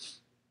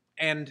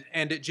 And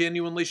it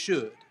genuinely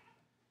should.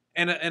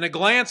 And a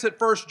glance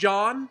at 1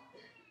 John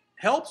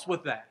helps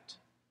with that.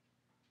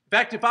 In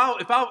fact,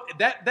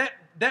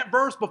 that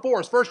verse before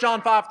us, 1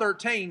 John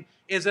 5:13,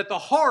 is at the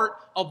heart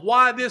of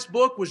why this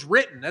book was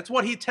written. That's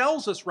what he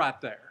tells us right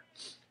there.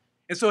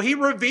 And so he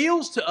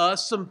reveals to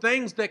us some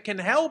things that can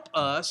help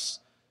us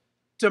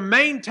to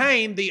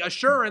maintain the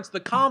assurance, the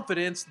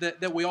confidence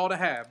that we ought to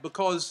have.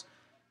 Because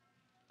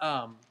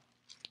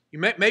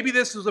maybe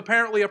this is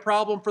apparently a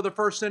problem for the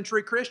first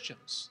century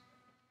Christians.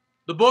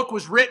 The book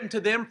was written to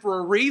them for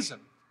a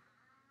reason.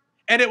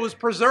 And it was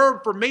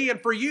preserved for me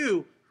and for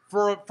you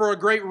for a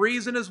great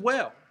reason as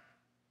well.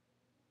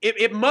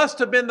 It must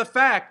have been the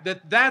fact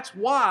that that's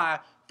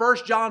why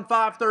 1 John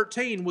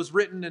 5:13 was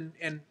written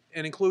and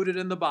included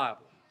in the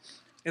Bible.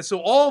 And so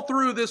all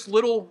through this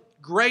little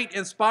great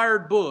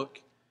inspired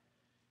book,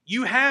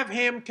 you have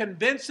him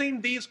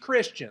convincing these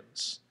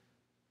Christians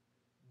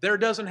there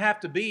doesn't have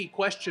to be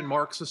question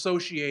marks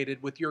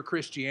associated with your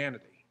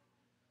Christianity.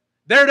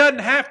 There doesn't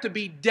have to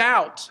be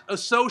doubt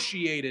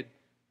associated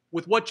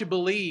with what you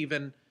believe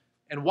and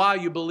why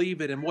you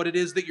believe it and what it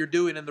is that you're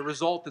doing and the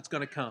result that's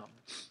going to come.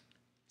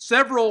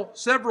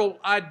 Several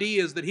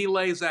ideas that he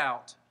lays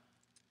out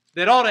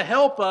that ought to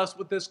help us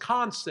with this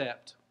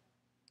concept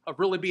of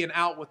really being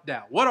out with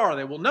doubt. What are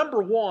they? Well,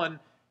 number one,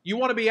 you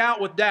want to be out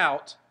with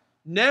doubt.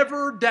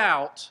 Never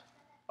doubt,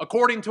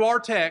 according to our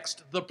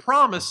text, the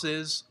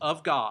promises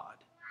of God.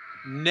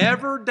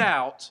 Never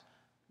doubt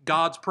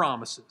God's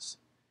promises.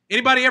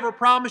 Anybody ever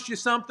promised you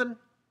something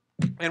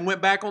and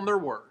went back on their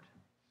word?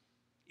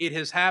 It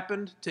has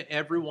happened to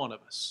every one of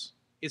us.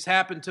 It's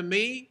happened to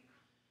me.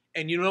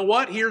 And you know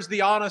what? Here's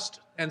the honest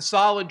and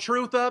solid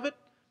truth of it.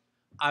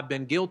 I've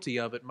been guilty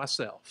of it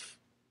myself.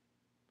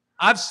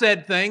 I've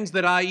said things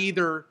that I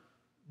either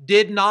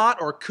did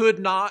not or could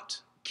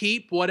not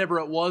keep, whatever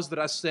it was that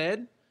I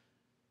said.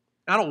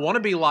 I don't want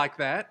to be like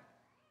that.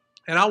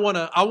 And I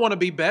want to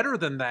be better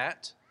than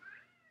that.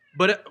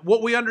 But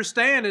what we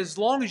understand is as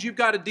long as you've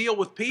got to deal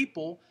with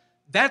people,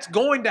 that's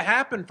going to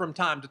happen from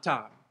time to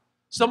time.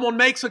 Someone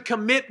makes a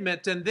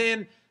commitment and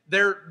then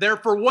they're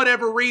for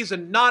whatever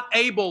reason not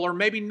able or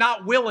maybe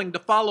not willing to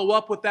follow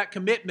up with that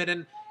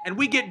commitment, and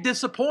we get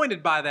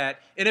disappointed by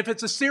that. And if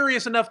it's a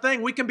serious enough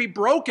thing, we can be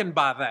broken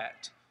by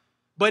that.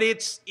 But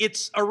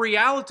it's a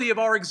reality of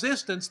our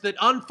existence that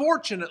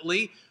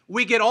unfortunately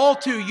we get all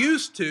too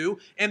used to,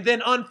 and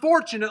then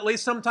unfortunately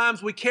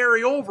sometimes we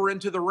carry over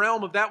into the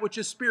realm of that which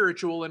is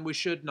spiritual and we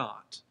should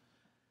not.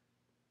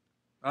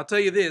 I'll tell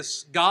you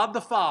this, God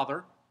the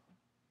Father,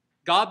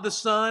 God the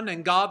Son,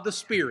 and God the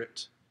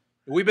Spirit.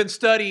 We've been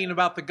studying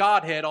about the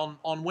Godhead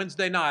on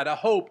Wednesday night. I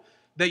hope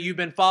that you've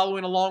been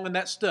following along in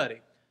that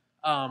study.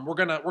 We're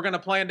gonna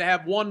plan to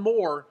have one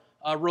more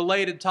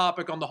related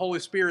topic on the Holy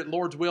Spirit,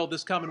 Lord's will,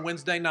 this coming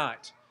Wednesday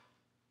night.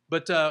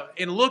 But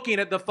in looking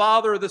at the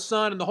Father, the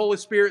Son, and the Holy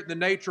Spirit, the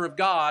nature of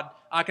God,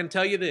 I can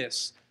tell you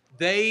this: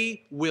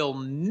 they will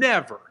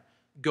never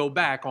go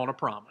back on a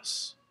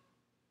promise.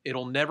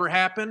 It'll never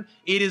happen.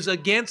 It is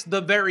against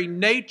the very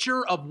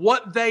nature of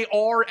what they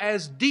are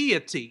as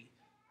deity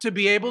to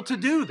be able to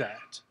do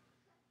that.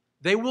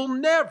 They will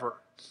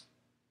never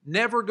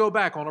go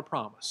back on a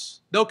promise.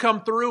 They'll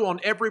come through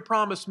on every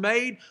promise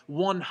made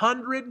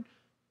 100%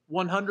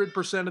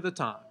 of the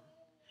time.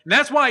 And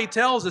that's why he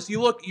tells us,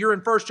 you're in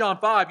 1 John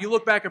 5, you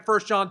look back at 1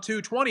 John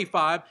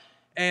 2:25,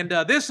 and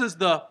this is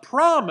the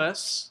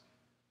promise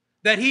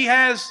that he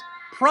has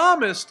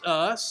promised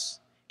us,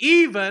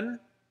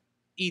 even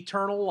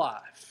eternal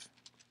life.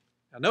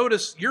 Now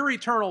notice, your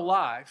eternal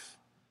life,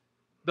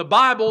 the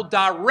Bible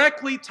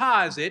directly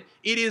ties it.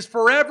 It is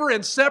forever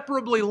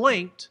inseparably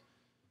linked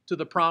to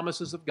the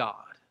promises of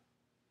God.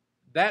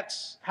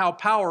 That's how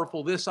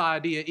powerful this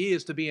idea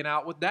is to being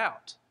out with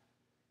doubt.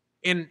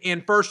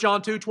 In 1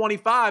 John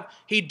 2:25,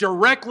 he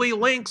directly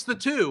links the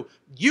two.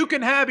 You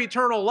can have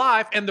eternal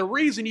life, and the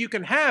reason you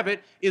can have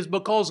it is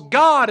because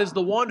God is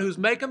the one who's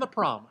making the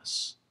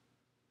promise.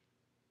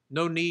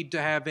 No need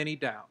to have any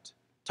doubt.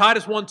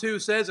 Titus 1:2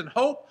 says, "In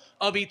hope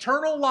of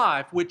eternal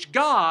life, which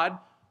God,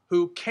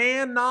 who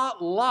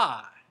cannot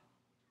lie,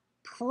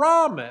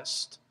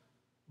 promised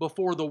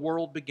before the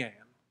world began."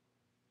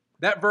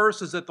 That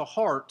verse is at the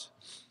heart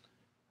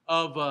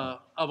of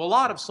a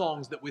lot of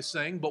songs that we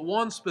sing, but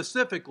one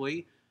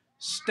specifically,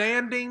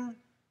 standing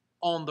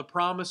on the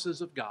promises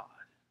of God.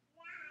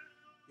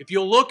 If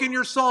you'll look in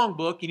your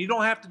songbook, and you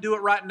don't have to do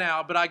it right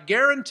now, but I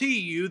guarantee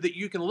you that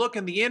you can look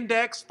in the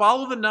index,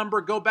 follow the number,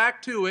 go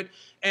back to it,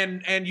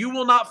 and you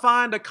will not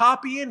find a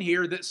copy in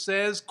here that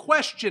says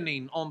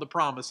questioning on the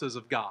promises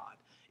of God.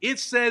 It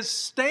says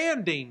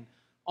standing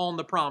on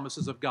the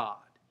promises of God.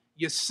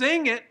 You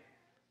sing it,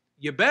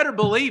 you better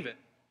believe it.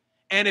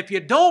 And if you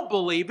don't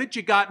believe it,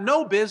 you got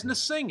no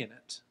business singing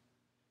it.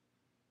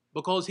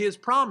 Because his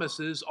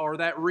promises are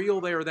that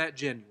real, they are that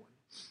genuine.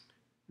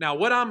 Now,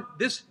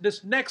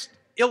 this next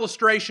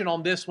illustration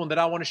on this one that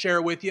I want to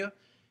share with you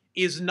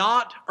is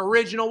not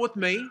original with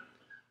me.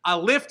 I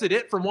lifted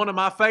it from one of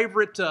my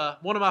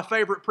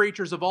favorite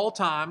preachers of all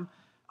time,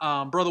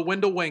 Brother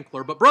Wendell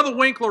Winkler. But Brother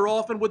Winkler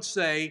often would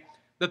say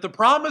that the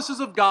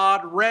promises of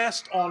God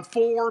rest on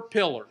 4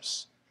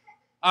 pillars.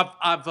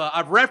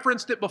 I've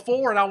referenced it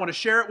before, and I want to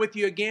share it with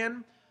you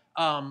again.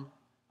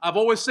 I've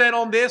always said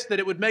on this that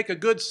it would make a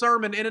good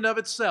sermon in and of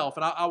itself,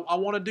 and I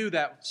want to do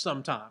that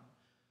sometime.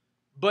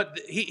 But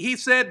he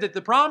said that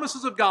the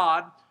promises of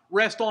God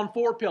rest on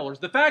 4 pillars.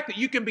 The fact that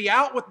you can be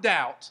out with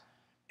doubt,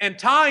 and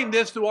tying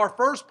this to our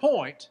first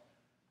point,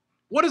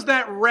 what does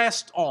that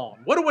rest on?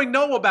 What do we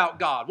know about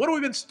God? What have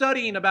we been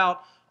studying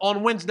about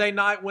on Wednesday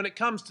night when it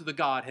comes to the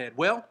Godhead?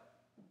 Well,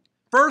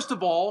 first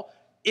of all,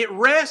 it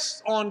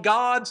rests on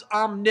God's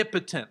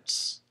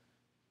omnipotence.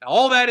 Now,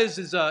 all that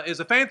is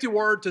a fancy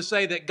word to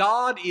say that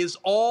God is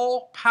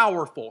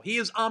all-powerful. He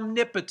is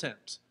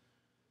omnipotent.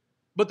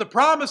 But the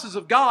promises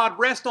of God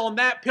rest on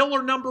that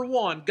pillar number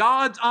 1,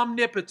 God's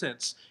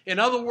omnipotence. In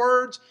other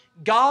words,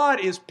 God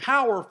is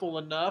powerful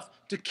enough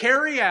to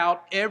carry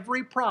out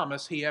every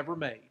promise He ever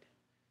made.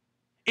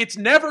 It's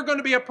never going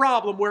to be a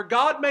problem where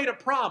God made a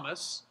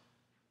promise,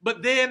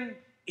 but then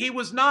he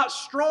was not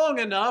strong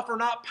enough or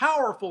not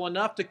powerful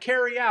enough to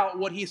carry out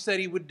what he said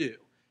he would do.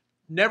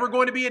 Never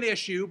going to be an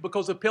issue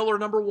because of pillar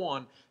number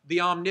one,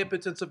 the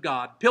omnipotence of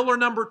God. Pillar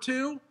number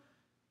two,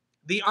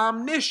 the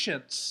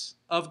omniscience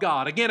of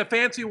God. Again, a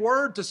fancy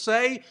word to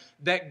say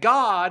that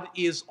God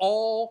is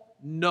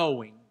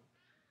all-knowing.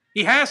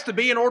 He has to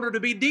be in order to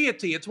be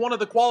deity. It's one of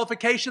the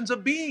qualifications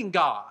of being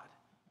God.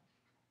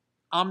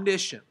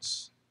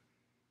 Omniscience.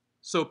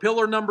 So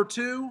pillar number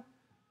two,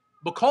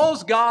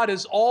 because God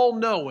is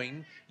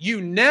all-knowing, you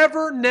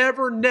never,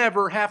 never,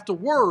 never have to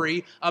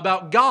worry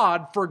about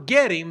God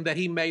forgetting that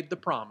He made the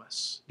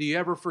promise. Do you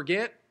ever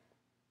forget?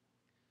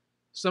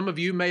 Some of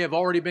you may have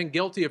already been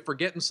guilty of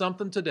forgetting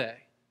something today.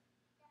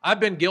 I've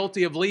been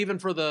guilty of leaving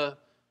for the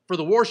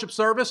worship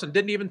service and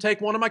didn't even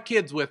take one of my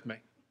kids with me.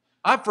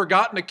 I've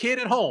forgotten a kid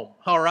at home,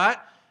 all right?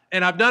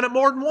 And I've done it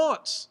more than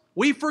once.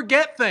 We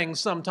forget things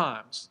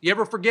sometimes. You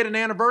ever forget an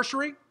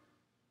anniversary?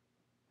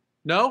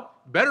 No?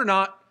 Better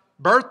not.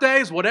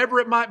 Birthdays, whatever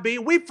it might be,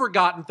 we've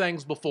forgotten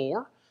things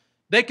before.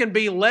 They can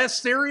be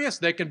less serious.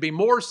 They can be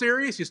more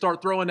serious. You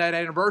start throwing that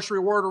anniversary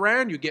word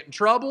around, you get in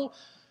trouble.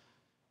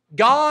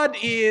 God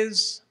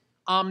is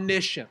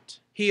omniscient.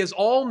 He is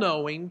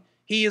all-knowing.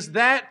 He is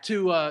that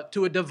to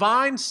a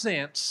divine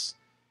sense.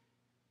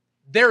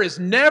 There has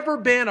never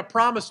been a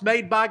promise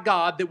made by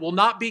God that will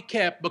not be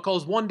kept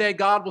because one day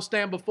God will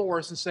stand before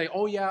us and say,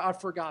 oh yeah, I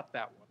forgot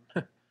that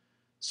one.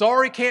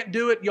 Sorry, can't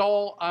do it,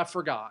 y'all, I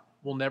forgot.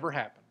 Will never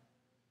happen.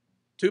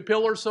 Two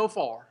pillars so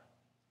far.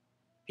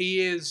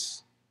 He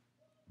is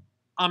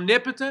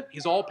omnipotent.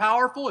 He's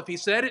all-powerful. If He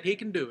said it, He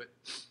can do it.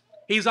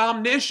 He's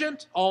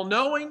omniscient,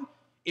 all-knowing.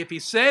 If He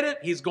said it,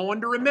 He's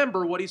going to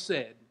remember what He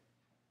said.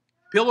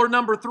 Pillar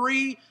number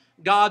three,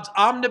 God's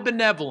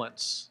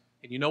omnibenevolence.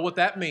 And you know what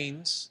that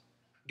means.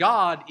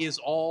 God is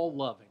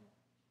all-loving.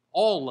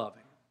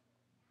 All-loving.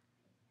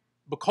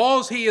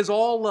 Because He is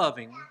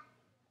all-loving,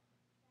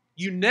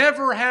 you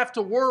never have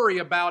to worry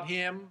about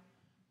Him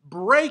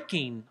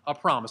breaking a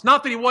promise.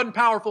 Not that He wasn't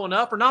powerful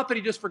enough, or not that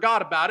He just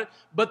forgot about it,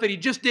 but that He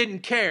just didn't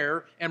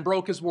care and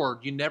broke His word.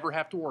 You never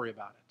have to worry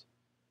about it.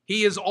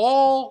 He is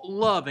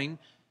all-loving,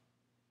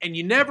 and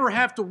you never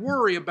have to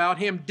worry about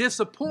Him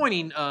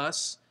disappointing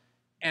us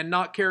and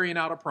not carrying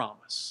out a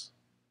promise.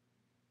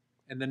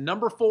 And then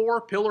number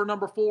four, pillar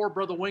number four,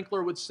 Brother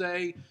Winkler would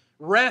say,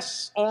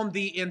 rests on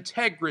the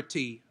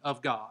integrity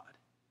of God.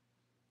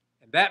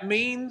 And that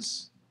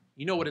means,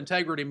 you know what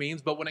integrity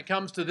means, but when it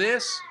comes to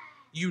this,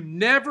 you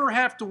never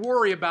have to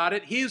worry about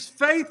it. His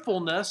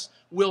faithfulness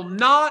will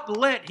not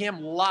let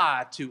Him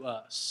lie to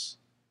us.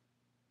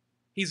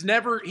 He's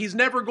never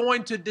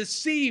going to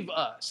deceive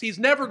us. He's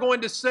never going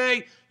to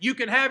say, you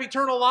can have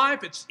eternal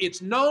life.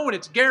 It's known,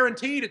 it's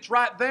guaranteed, it's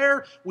right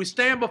there. We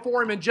stand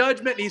before Him in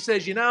judgment, and He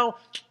says, you know,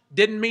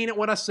 didn't mean it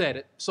when I said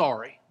it.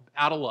 Sorry,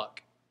 out of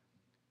luck.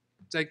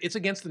 It's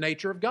against the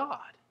nature of God.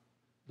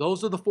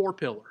 Those are the four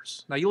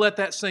pillars. Now you let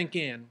that sink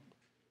in.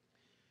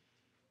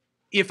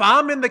 If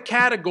I'm in the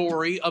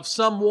category of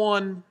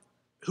someone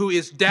who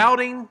is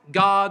doubting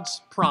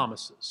God's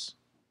promises,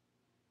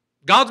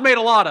 God's made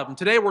a lot of them.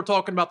 Today we're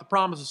talking about the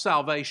promise of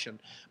salvation.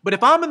 But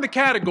if I'm in the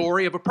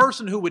category of a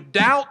person who would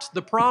doubt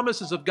the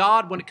promises of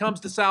God when it comes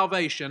to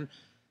salvation,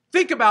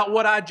 think about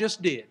what I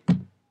just did.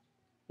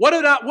 What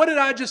did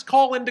I just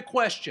call into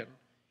question?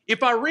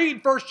 If I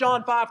read 1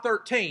 John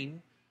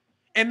 5:13,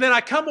 and then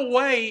I come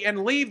away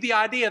and leave the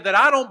idea that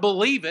I don't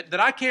believe it, that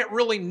I can't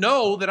really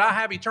know that I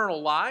have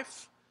eternal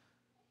life,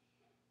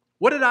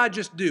 what did I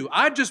just do?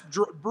 I just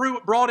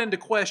brought into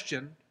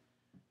question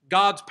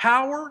God's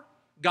power,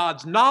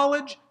 God's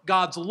knowledge,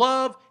 God's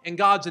love, and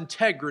God's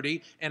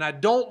integrity, and I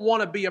don't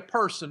want to be a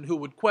person who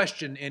would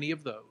question any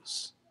of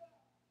those.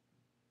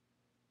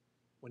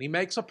 When He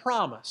makes a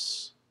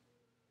promise,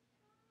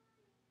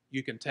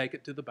 you can take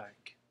it to the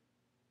bank.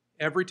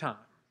 Every time.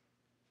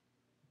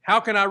 How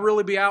can I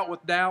really be out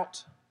with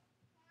doubt?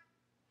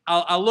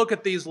 I look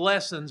at these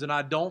lessons and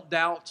I don't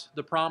doubt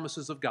the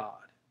promises of God.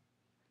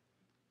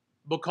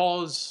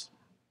 Because,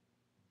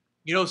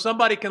 you know,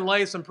 somebody can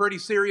lay some pretty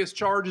serious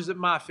charges at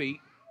my feet,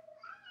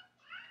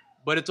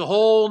 but it's a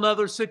whole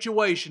nother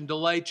situation to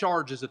lay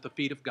charges at the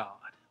feet of God.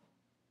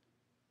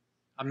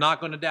 I'm not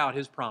going to doubt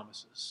His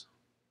promises.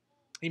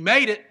 He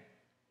made it.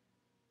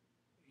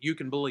 You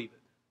can believe it.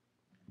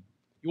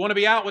 You want to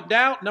be out with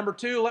doubt? Number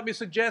two, let me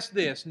suggest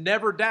this.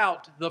 Never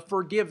doubt the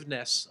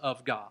forgiveness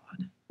of God.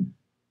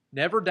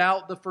 Never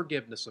doubt the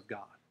forgiveness of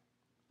God.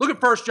 Look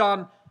at 1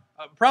 John,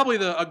 probably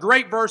a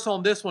great verse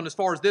on this one as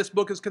far as this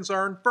book is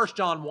concerned. 1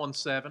 John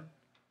 1:7.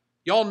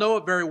 Y'all know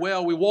it very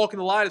well. We walk in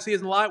the light as He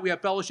is in the light. We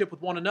have fellowship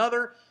with one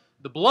another.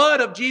 The blood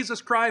of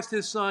Jesus Christ,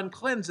 His Son,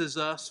 cleanses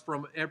us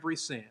from every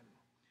sin.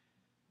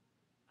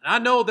 And I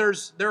know there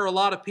are a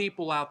lot of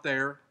people out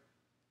there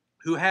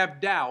who have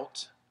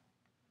doubt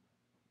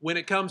when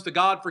it comes to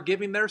God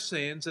forgiving their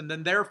sins, and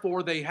then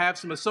therefore they have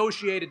some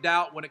associated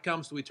doubt when it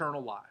comes to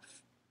eternal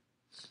life.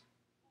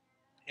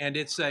 And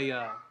it's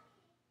a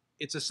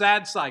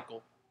sad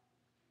cycle.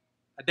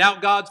 I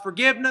doubt God's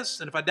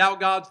forgiveness, and if I doubt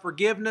God's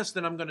forgiveness,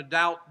 then I'm going to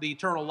doubt the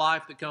eternal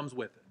life that comes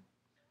with it.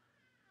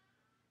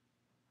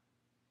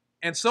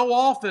 And so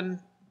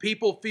often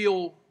people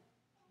feel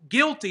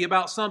guilty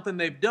about something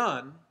they've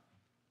done.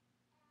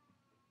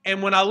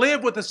 And when I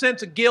live with a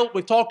sense of guilt,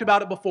 we've talked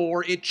about it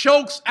before, it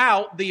chokes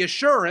out the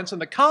assurance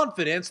and the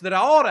confidence that I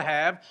ought to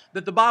have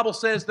that the Bible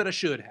says that I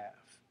should have.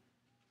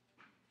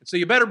 And so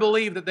you better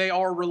believe that they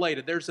are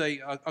related. There's a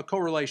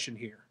correlation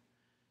here.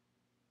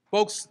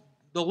 Folks,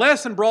 the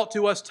lesson brought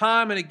to us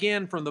time and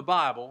again from the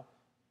Bible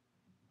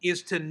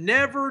is to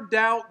never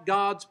doubt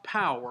God's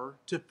power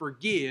to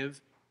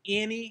forgive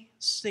any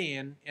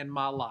sin in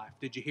my life.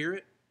 Did you hear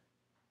it?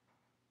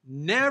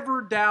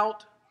 Never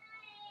doubt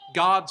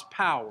God's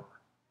power.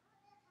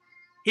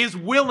 His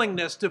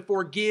willingness to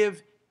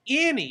forgive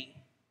any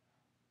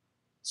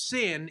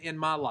sin in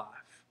my life.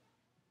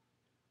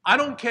 I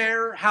don't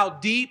care how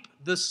deep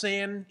the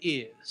sin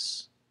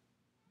is.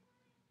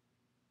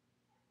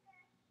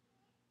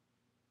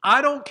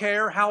 I don't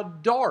care how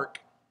dark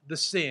the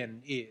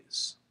sin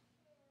is.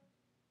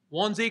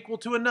 One's equal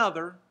to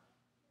another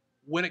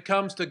when it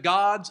comes to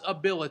God's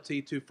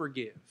ability to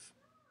forgive.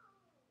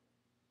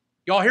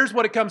 Y'all, here's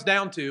what it comes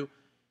down to.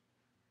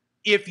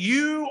 If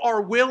you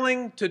are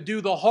willing to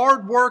do the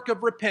hard work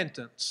of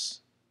repentance,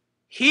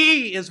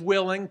 He is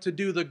willing to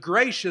do the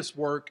gracious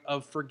work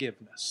of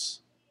forgiveness.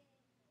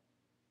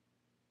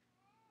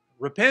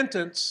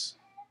 Repentance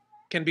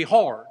can be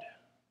hard.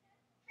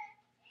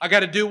 I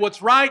got to do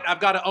what's right. I've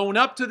got to own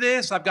up to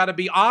this. I've got to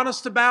be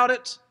honest about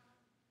it.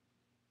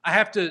 I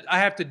have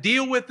to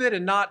deal with it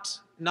and not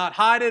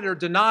hide it or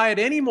deny it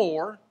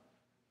anymore.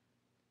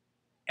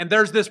 And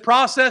there's this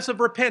process of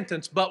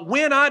repentance. But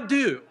when I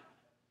do,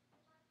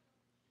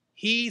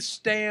 He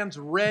stands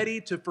ready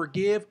to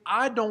forgive.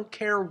 I don't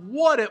care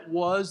what it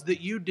was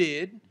that you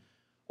did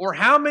or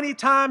how many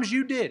times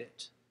you did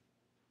it.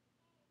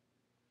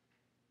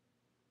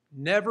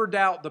 Never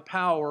doubt the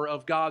power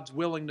of God's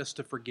willingness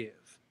to forgive.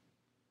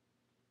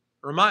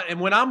 And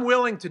when I'm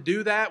willing to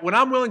do that, when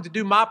I'm willing to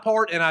do my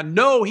part, and I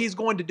know He's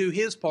going to do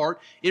His part,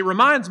 it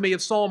reminds me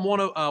of Psalm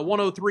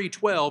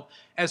 103:12.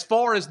 As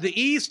far as the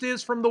east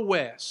is from the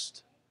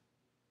west,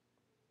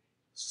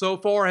 so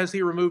far has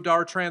He removed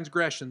our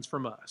transgressions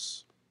from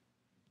us.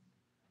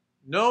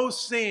 No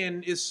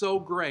sin is so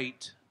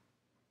great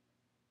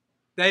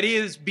that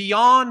is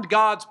beyond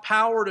God's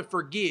power to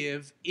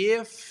forgive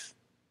if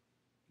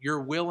you're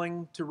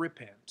willing to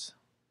repent.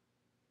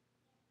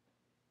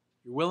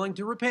 You're willing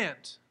to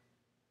repent.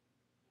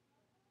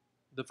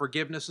 The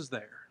forgiveness is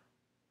there.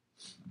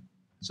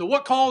 So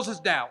what causes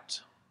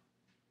doubt?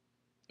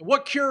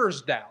 What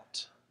cures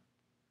doubt?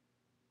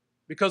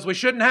 Because we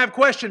shouldn't have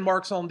question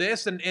marks on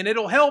this, and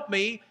it'll help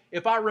me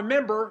if I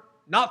remember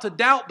not to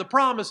doubt the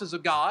promises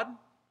of God,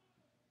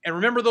 and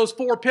remember those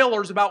 4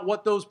 pillars about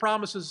what those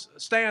promises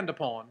stand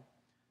upon.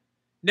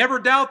 Never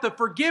doubt the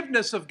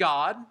forgiveness of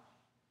God,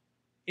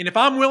 and if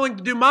I'm willing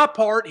to do my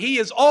part, He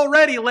has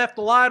already left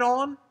the light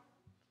on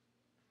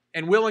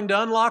and willing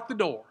to unlock the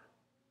door.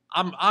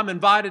 I'm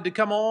invited to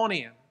come on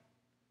in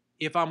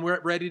if I'm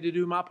ready to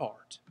do my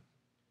part.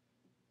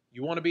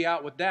 You want to be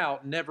out with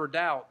doubt, never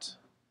doubt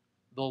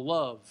the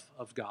love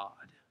of God.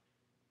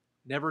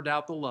 Never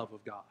doubt the love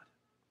of God.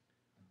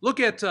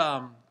 Look at,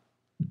 go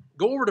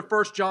over to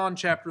 1 John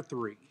chapter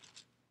 3.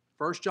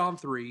 1 John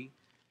 3,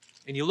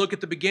 and you look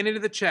at the beginning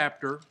of the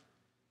chapter.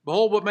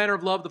 Behold, what manner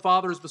of love the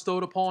Father has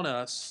bestowed upon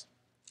us,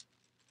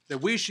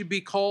 that we should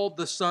be called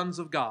the sons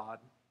of God.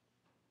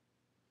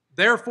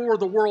 Therefore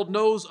the world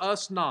knows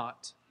us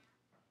not,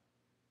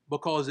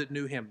 because it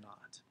knew Him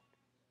not.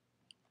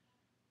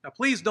 Now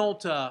please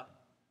don't,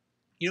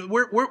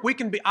 we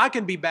can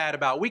be bad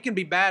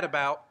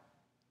about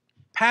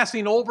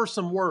passing over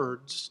some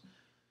words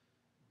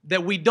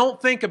that we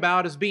don't think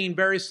about as being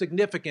very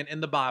significant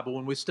in the Bible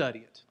when we study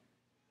it.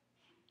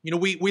 You know,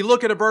 we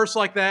look at a verse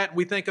like that and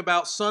we think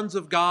about sons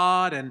of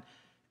God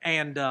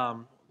and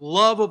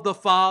love of the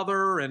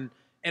Father and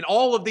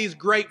all of these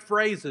great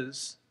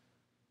phrases.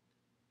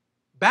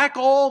 Back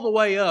all the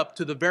way up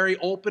to the very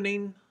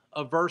opening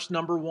of verse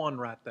number 1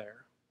 right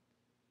there.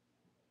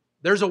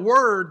 There's a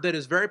word that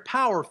is very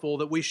powerful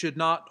that we should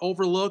not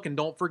overlook and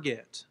don't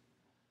forget.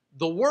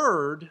 The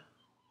word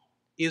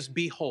is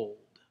behold.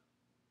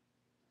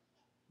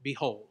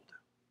 Behold.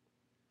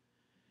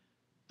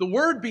 The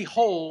word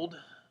behold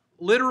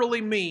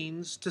literally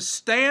means to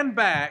stand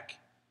back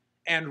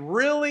and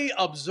really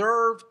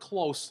observe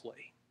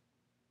closely.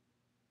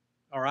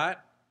 All right?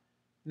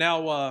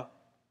 Now,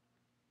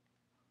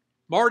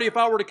 Marty, if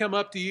I were to come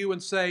up to you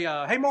and say,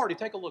 hey, Marty,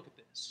 take a look at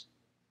this.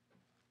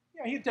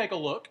 Yeah, he'd take a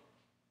look.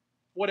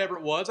 Whatever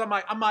it was, I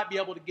might be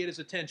able to get his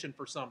attention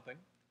for something.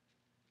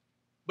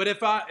 But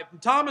if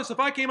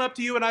I came up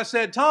to you and I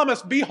said,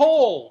 Thomas,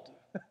 behold.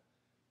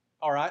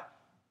 All right,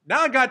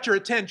 now I got your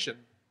attention.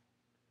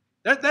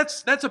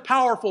 That's a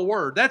powerful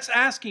word. That's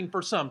asking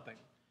for something.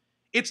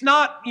 It's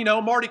not,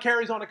 Marty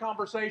carries on a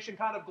conversation,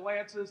 kind of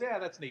glances, yeah,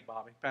 that's neat,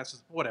 Bobby,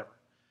 passes, whatever.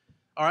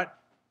 All right,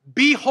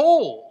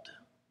 behold.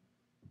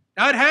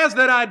 Now it has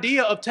that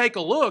idea of take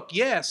a look,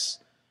 yes,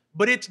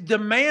 but it's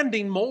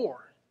demanding more.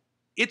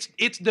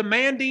 It's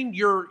demanding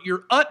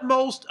your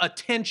utmost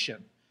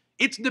attention.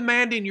 It's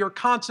demanding your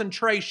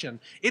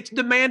concentration. It's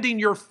demanding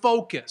your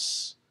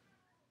focus.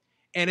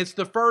 And it's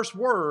the first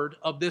word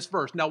of this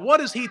verse. Now,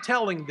 what is he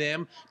telling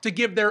them to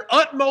give their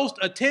utmost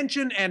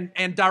attention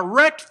and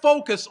direct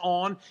focus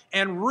on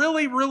and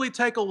really, really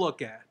take a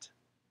look at?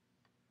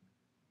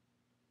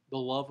 The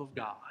love of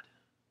God.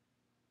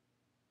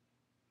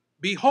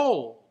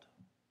 Behold,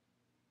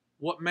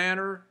 what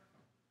manner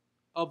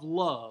of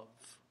love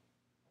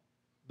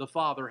the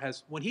Father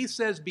has. When he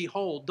says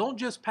behold, don't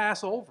just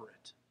pass over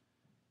it.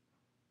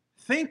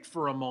 Think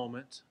for a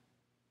moment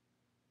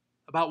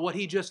about what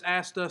he just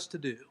asked us to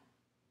do.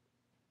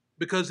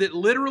 Because it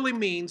literally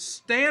means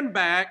stand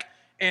back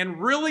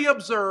and really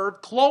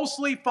observe,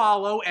 closely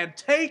follow, and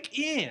take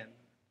in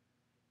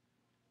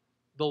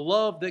the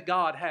love that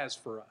God has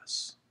for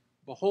us.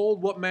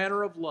 Behold, what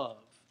manner of love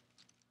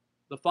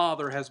the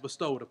Father has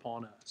bestowed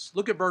upon us.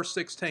 Look at verse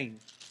 16.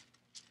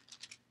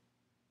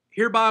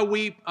 Hereby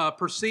we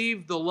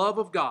perceive the love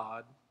of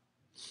God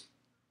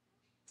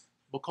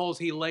because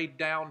he laid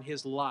down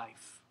his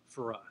life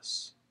for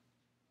us.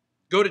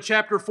 Go to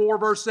chapter 4,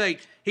 verse 8.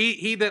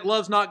 He that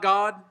loves not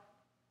God,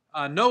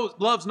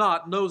 knows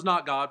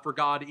not God, for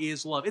God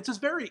is love. It's his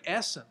very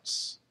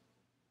essence.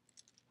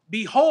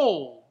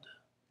 Behold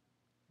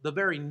the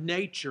very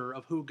nature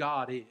of who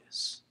God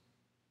is.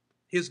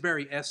 His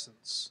very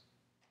essence.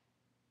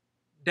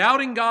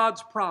 Doubting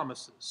God's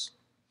promises.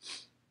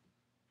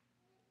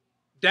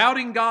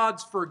 Doubting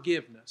God's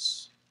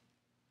forgiveness.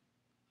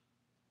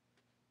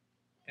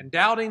 And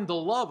doubting the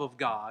love of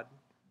God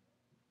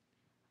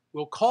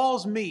will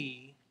cause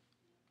me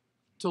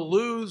to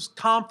lose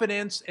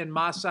confidence in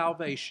my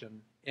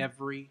salvation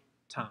every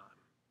time.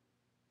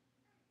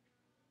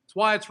 That's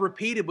why it's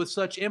repeated with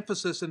such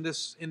emphasis in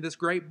this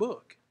great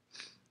book.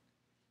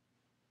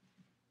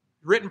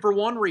 Written for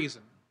one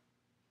reason,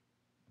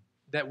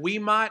 that we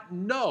might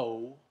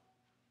know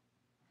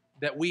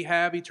that we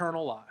have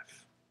eternal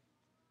life.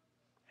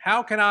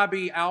 How can I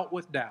be out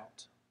with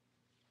doubt?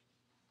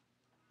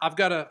 I've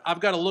got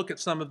to look at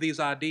some of these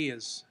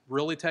ideas,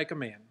 really take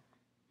them in.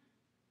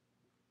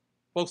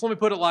 Folks, let me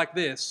put it like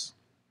this.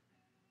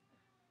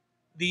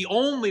 The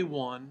only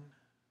one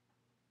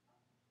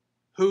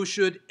who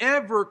should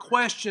ever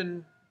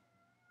question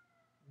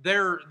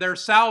their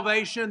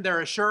salvation,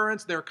 their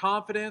assurance, their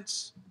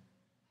confidence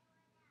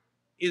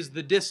is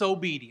the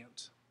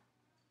disobedient.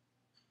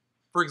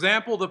 For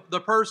example, the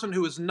person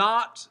who is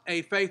not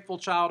a faithful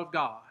child of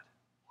God.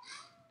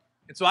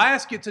 And so I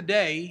ask you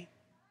today,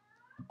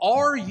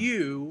 are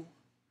you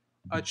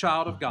a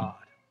child of God?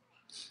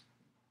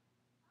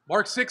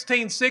 Mark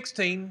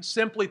 16:16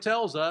 simply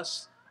tells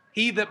us,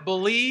 he that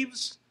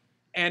believes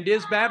and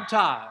is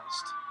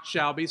baptized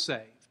shall be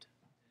saved.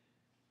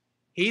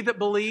 He that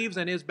believes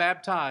and is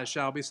baptized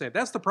shall be saved.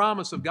 That's the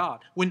promise of God.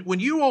 When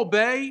you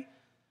obey,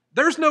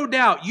 there's no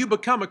doubt you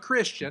become a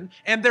Christian,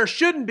 and there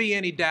shouldn't be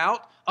any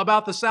doubt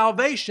about the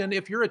salvation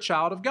if you're a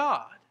child of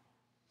God.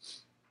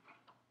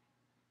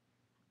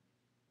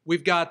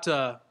 We've got,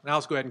 now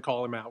let's go ahead and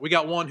call him out. We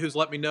got one who's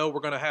let me know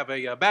we're going to have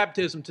a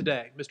baptism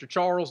today. Mr.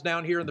 Charles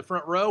down here in the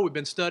front row. We've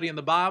been studying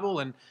the Bible,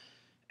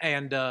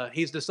 and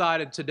he's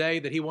decided today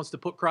that he wants to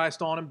put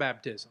Christ on in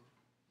baptism.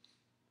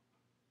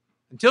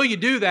 Until you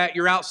do that,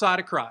 you're outside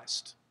of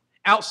Christ.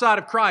 Outside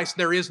of Christ,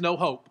 there is no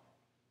hope.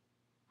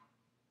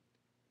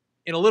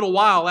 In a little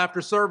while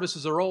after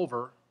services are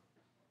over,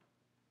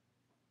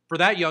 for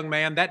that young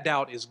man, that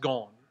doubt is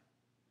gone.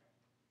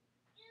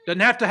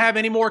 Doesn't have to have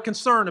any more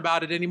concern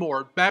about it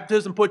anymore.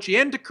 Baptism puts you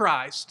into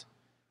Christ.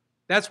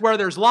 That's where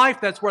there's life,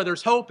 that's where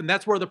there's hope, and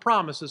that's where the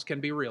promises can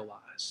be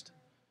realized.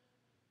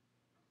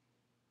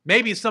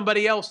 Maybe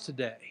somebody else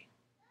today.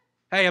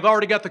 Hey, I've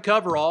already got the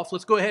cover off.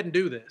 Let's go ahead and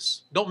do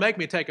this. Don't make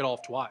me take it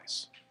off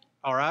twice.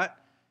 All right?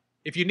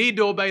 If you need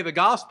to obey the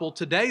gospel,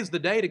 today's the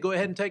day to go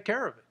ahead and take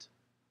care of it.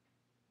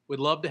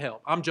 We'd love to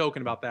help. I'm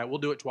joking about that. We'll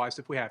do it twice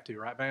if we have to,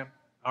 right, ma'am?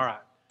 All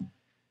right.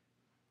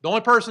 The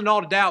only person in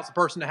all the doubt is the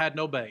person that hadn't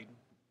obeyed.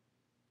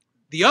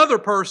 The other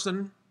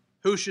person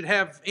who should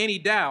have any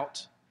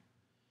doubt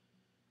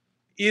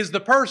is the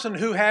person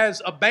who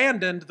has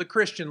abandoned the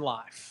Christian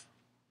life.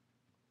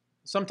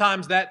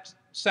 Sometimes that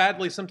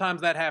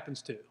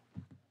happens too.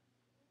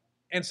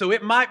 And so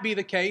it might be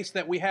the case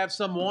that we have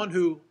someone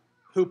who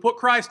put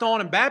Christ on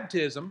in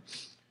baptism,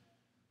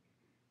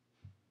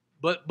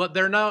 but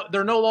they're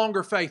no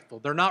longer faithful.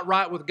 They're not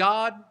right with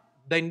God.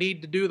 They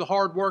need to do the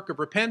hard work of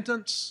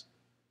repentance.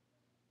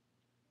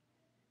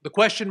 The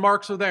question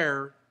marks are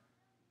there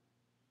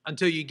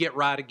until you get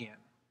right again.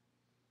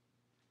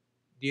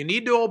 Do you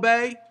need to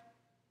obey?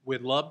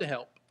 We'd love to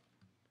help.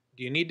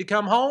 Do you need to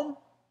come home?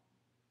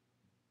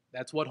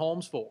 That's what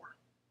home's for.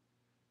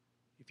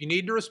 If you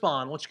need to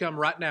respond, why don't you come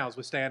right now as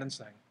we stand and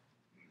sing.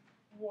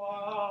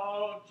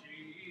 While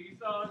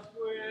Jesus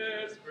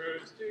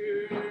whispers to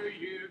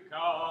you,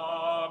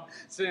 come,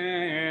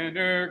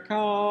 sinner,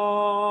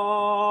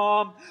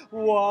 come.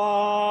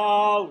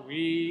 While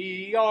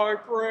we are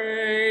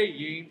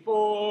praying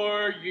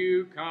for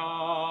you,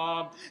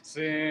 come,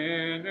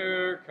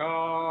 sinner,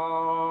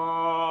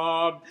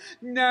 come.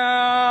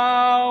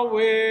 Now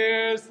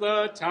is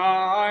the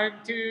time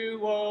to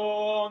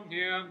own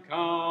him,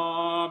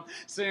 come,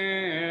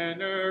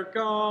 sinner,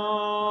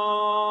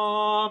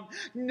 come.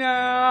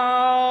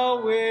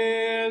 Now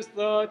is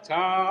the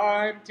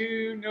time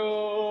to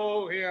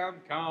know him,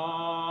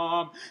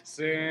 come,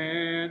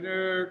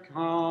 sinner,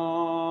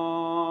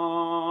 come.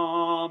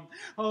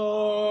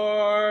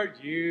 Are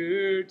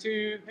you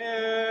too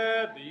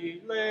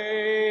heavy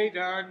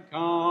laden?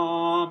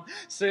 Come,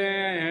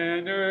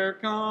 sinner,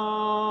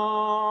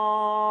 come.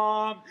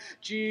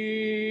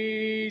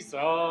 Jesus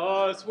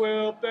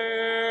will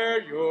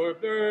bear your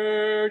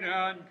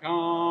burden.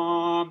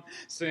 Come,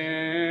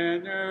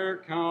 sinner,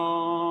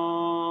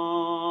 come.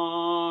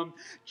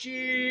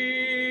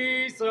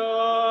 Jesus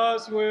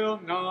will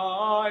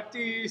not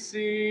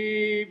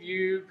deceive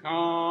you.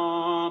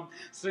 Come,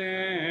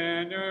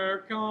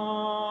 sinner,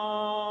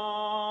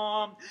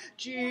 come.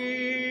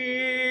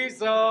 Jesus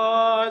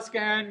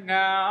can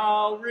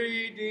now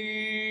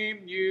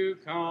redeem you.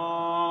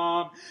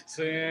 Come,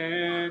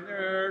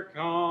 sinner,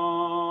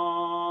 come.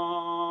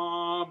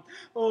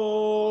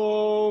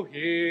 Oh,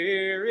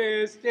 hear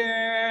his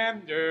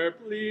tender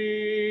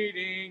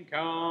pleading.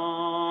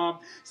 Come,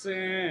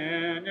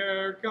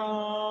 sinner,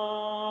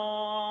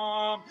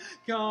 come.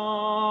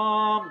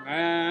 Come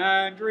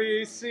and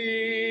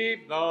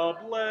receive the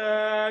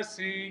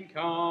blessing.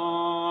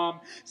 Come,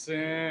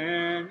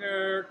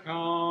 sinner,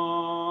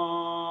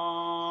 come.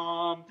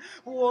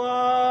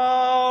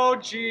 While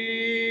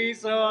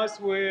Jesus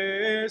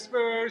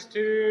whispers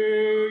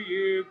to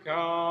you,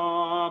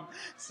 come,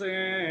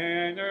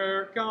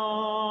 sinner,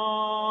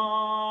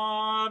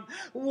 come.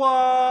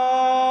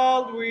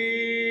 While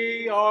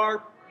we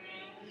are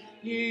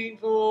praying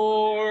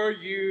for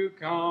you,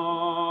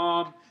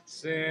 come,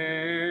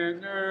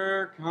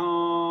 sinner, come.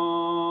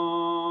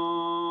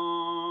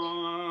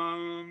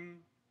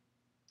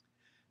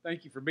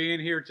 Thank you for being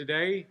here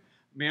today.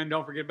 Men,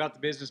 don't forget about the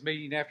business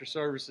meeting after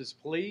services,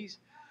 please.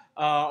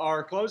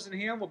 Our closing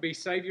hymn will be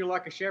Savior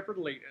Like a Shepherd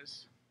Lead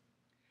Us.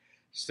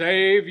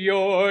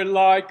 Savior,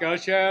 like a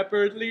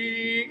shepherd,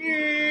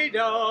 lead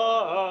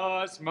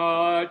us,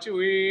 much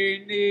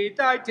we need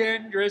thy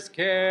tenderest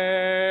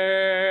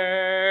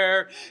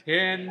care.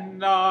 In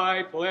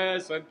thy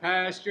pleasant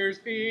pastures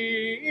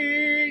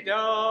feed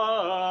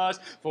us,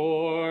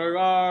 for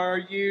our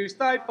use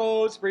thy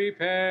folds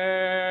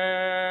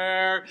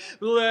prepare.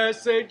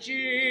 Blessed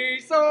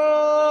Jesus,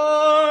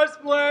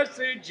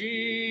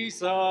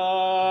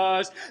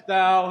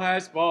 thou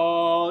hast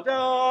bought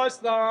us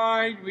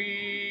thine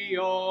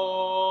reward.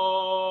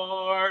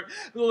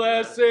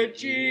 Blessed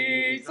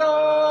Jesus,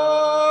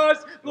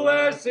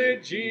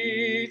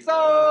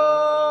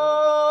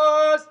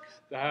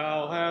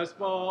 thou hast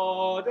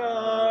bought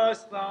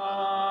us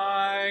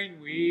thine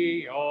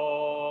reward.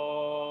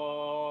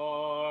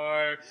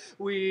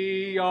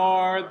 We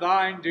are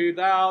thine, do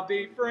thou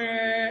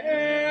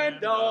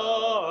befriend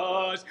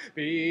us,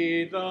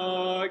 be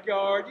the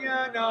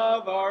guardian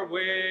of our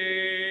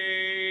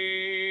way.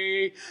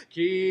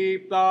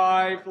 Keep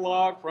thy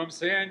flock from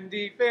sin,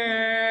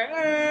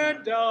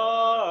 defend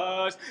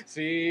us,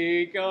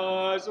 seek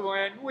us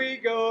when we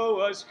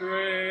go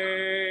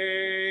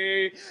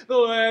astray.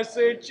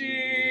 Blessed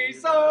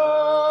Jesus,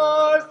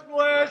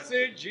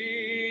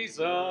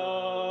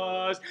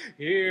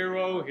 hear,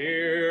 oh,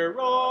 hear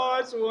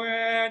us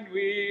when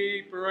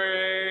we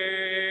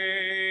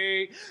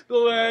pray.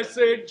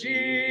 Blessed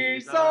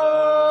Jesus,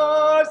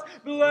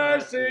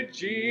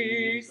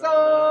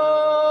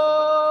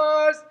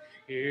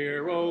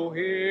 hear, oh,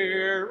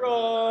 hear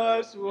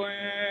us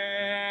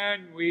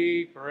when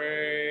we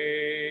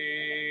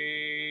pray.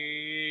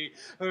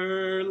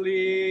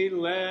 Early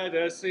let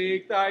us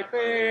seek thy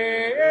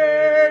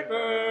favor,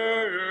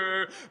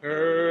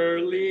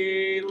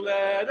 early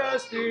let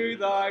us do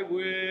thy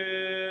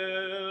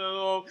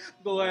will.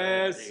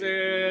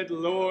 Blessed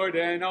Lord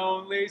and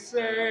only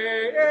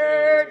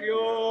Savior,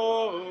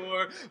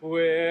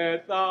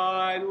 with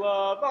thy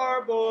love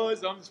our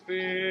bosoms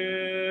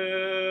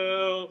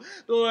fill.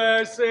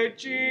 Blessed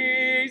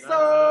Jesus,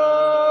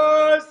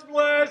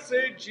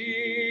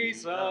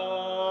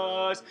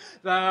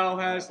 thou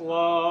hast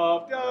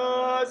loved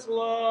us,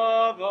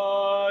 love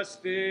us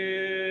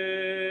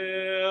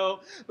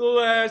still.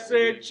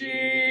 Blessed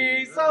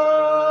Jesus,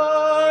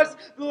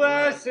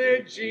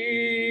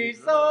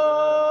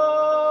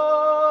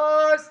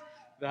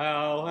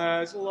 thou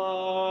hast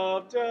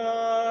loved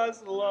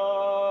us,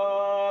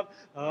 love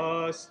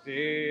us still.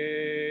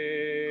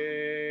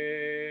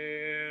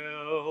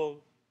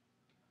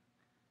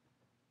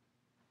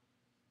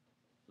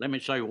 Let me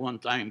say one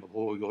thing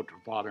before we go to the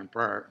Father in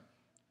prayer.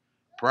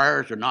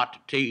 Prayers are not to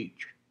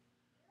teach,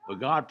 but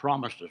God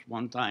promised us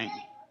one thing,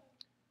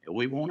 and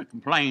we want to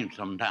complain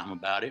sometime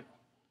about it.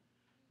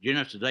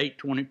 Genesis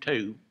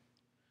 8:22,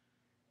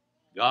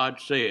 God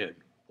said,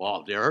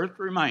 while the earth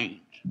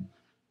remains,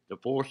 the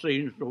four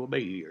seasons will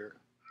be here,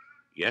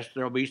 Yes,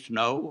 there'll be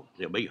snow,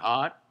 there'll be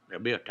hot,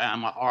 there'll be a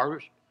time of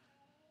harvest,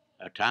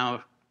 a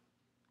time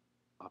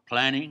of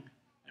planting,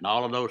 and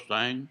all of those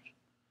things.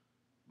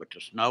 But the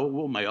snow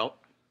will melt,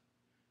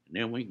 and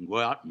then we can go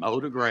out and mow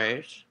the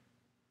grass,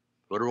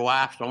 put our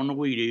wives on the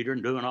weed eater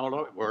and doing all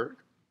that work.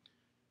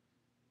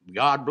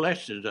 God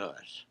blesses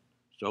us,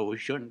 so we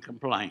shouldn't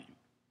complain.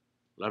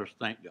 Let us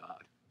thank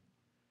God.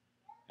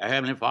 Our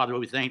Heavenly Father,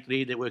 we thank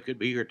Thee that we could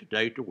be here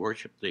today to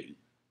worship Thee.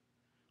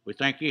 We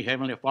thank Thee,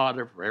 Heavenly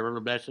Father, for every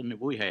blessing that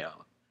we have,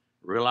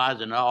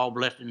 realizing that all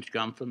blessings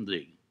come from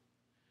Thee.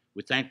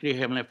 We thank Thee,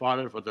 Heavenly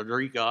Father, for the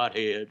three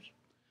Godheads,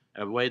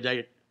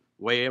 the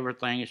way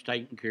everything is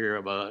taken care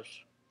of us.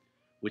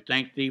 We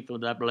thank Thee for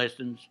Thy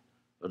blessings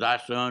of Thy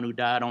Son who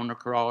died on the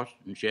cross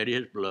and shed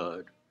His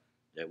blood,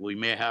 that we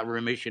may have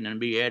remission and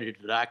be added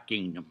to Thy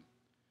kingdom,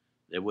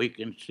 that we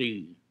can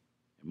see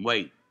and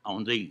wait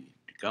on Thee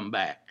to come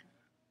back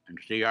and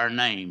see our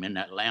name in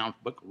that Lamb's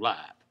Book of Life,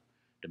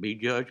 to be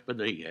judged by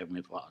Thee,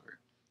 Heavenly Father.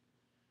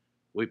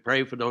 We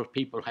pray for those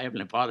people,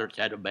 Heavenly Father, that's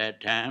had a bad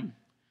time,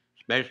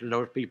 especially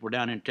those people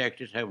down in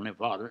Texas, Heavenly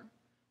Father.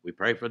 We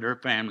pray for their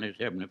families,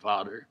 Heavenly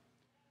Father.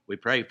 We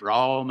pray for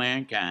all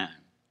mankind,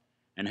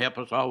 and help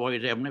us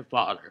always, Heavenly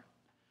Father,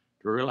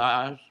 to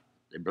realize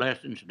the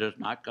blessings does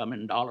not come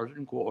in dollars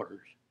and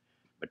quarters,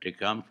 but they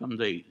come from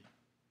Thee.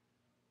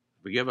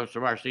 Forgive us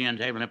of our sins,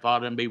 Heavenly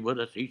Father, and be with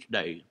us each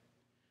day.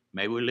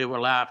 May we live a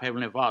life,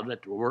 Heavenly Father,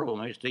 that the world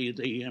may see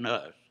Thee in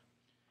us.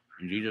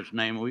 In Jesus'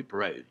 name we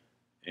pray.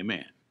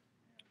 Amen.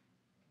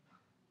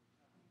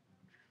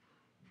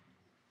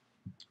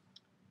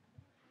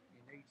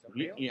 You need some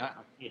help? Yeah,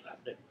 I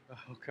do.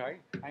 Okay,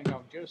 hang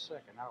on just a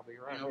second. I'll be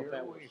right I don't know if here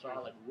that was with you.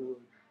 solid wood,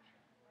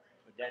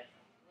 but that's.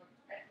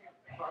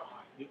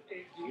 It's,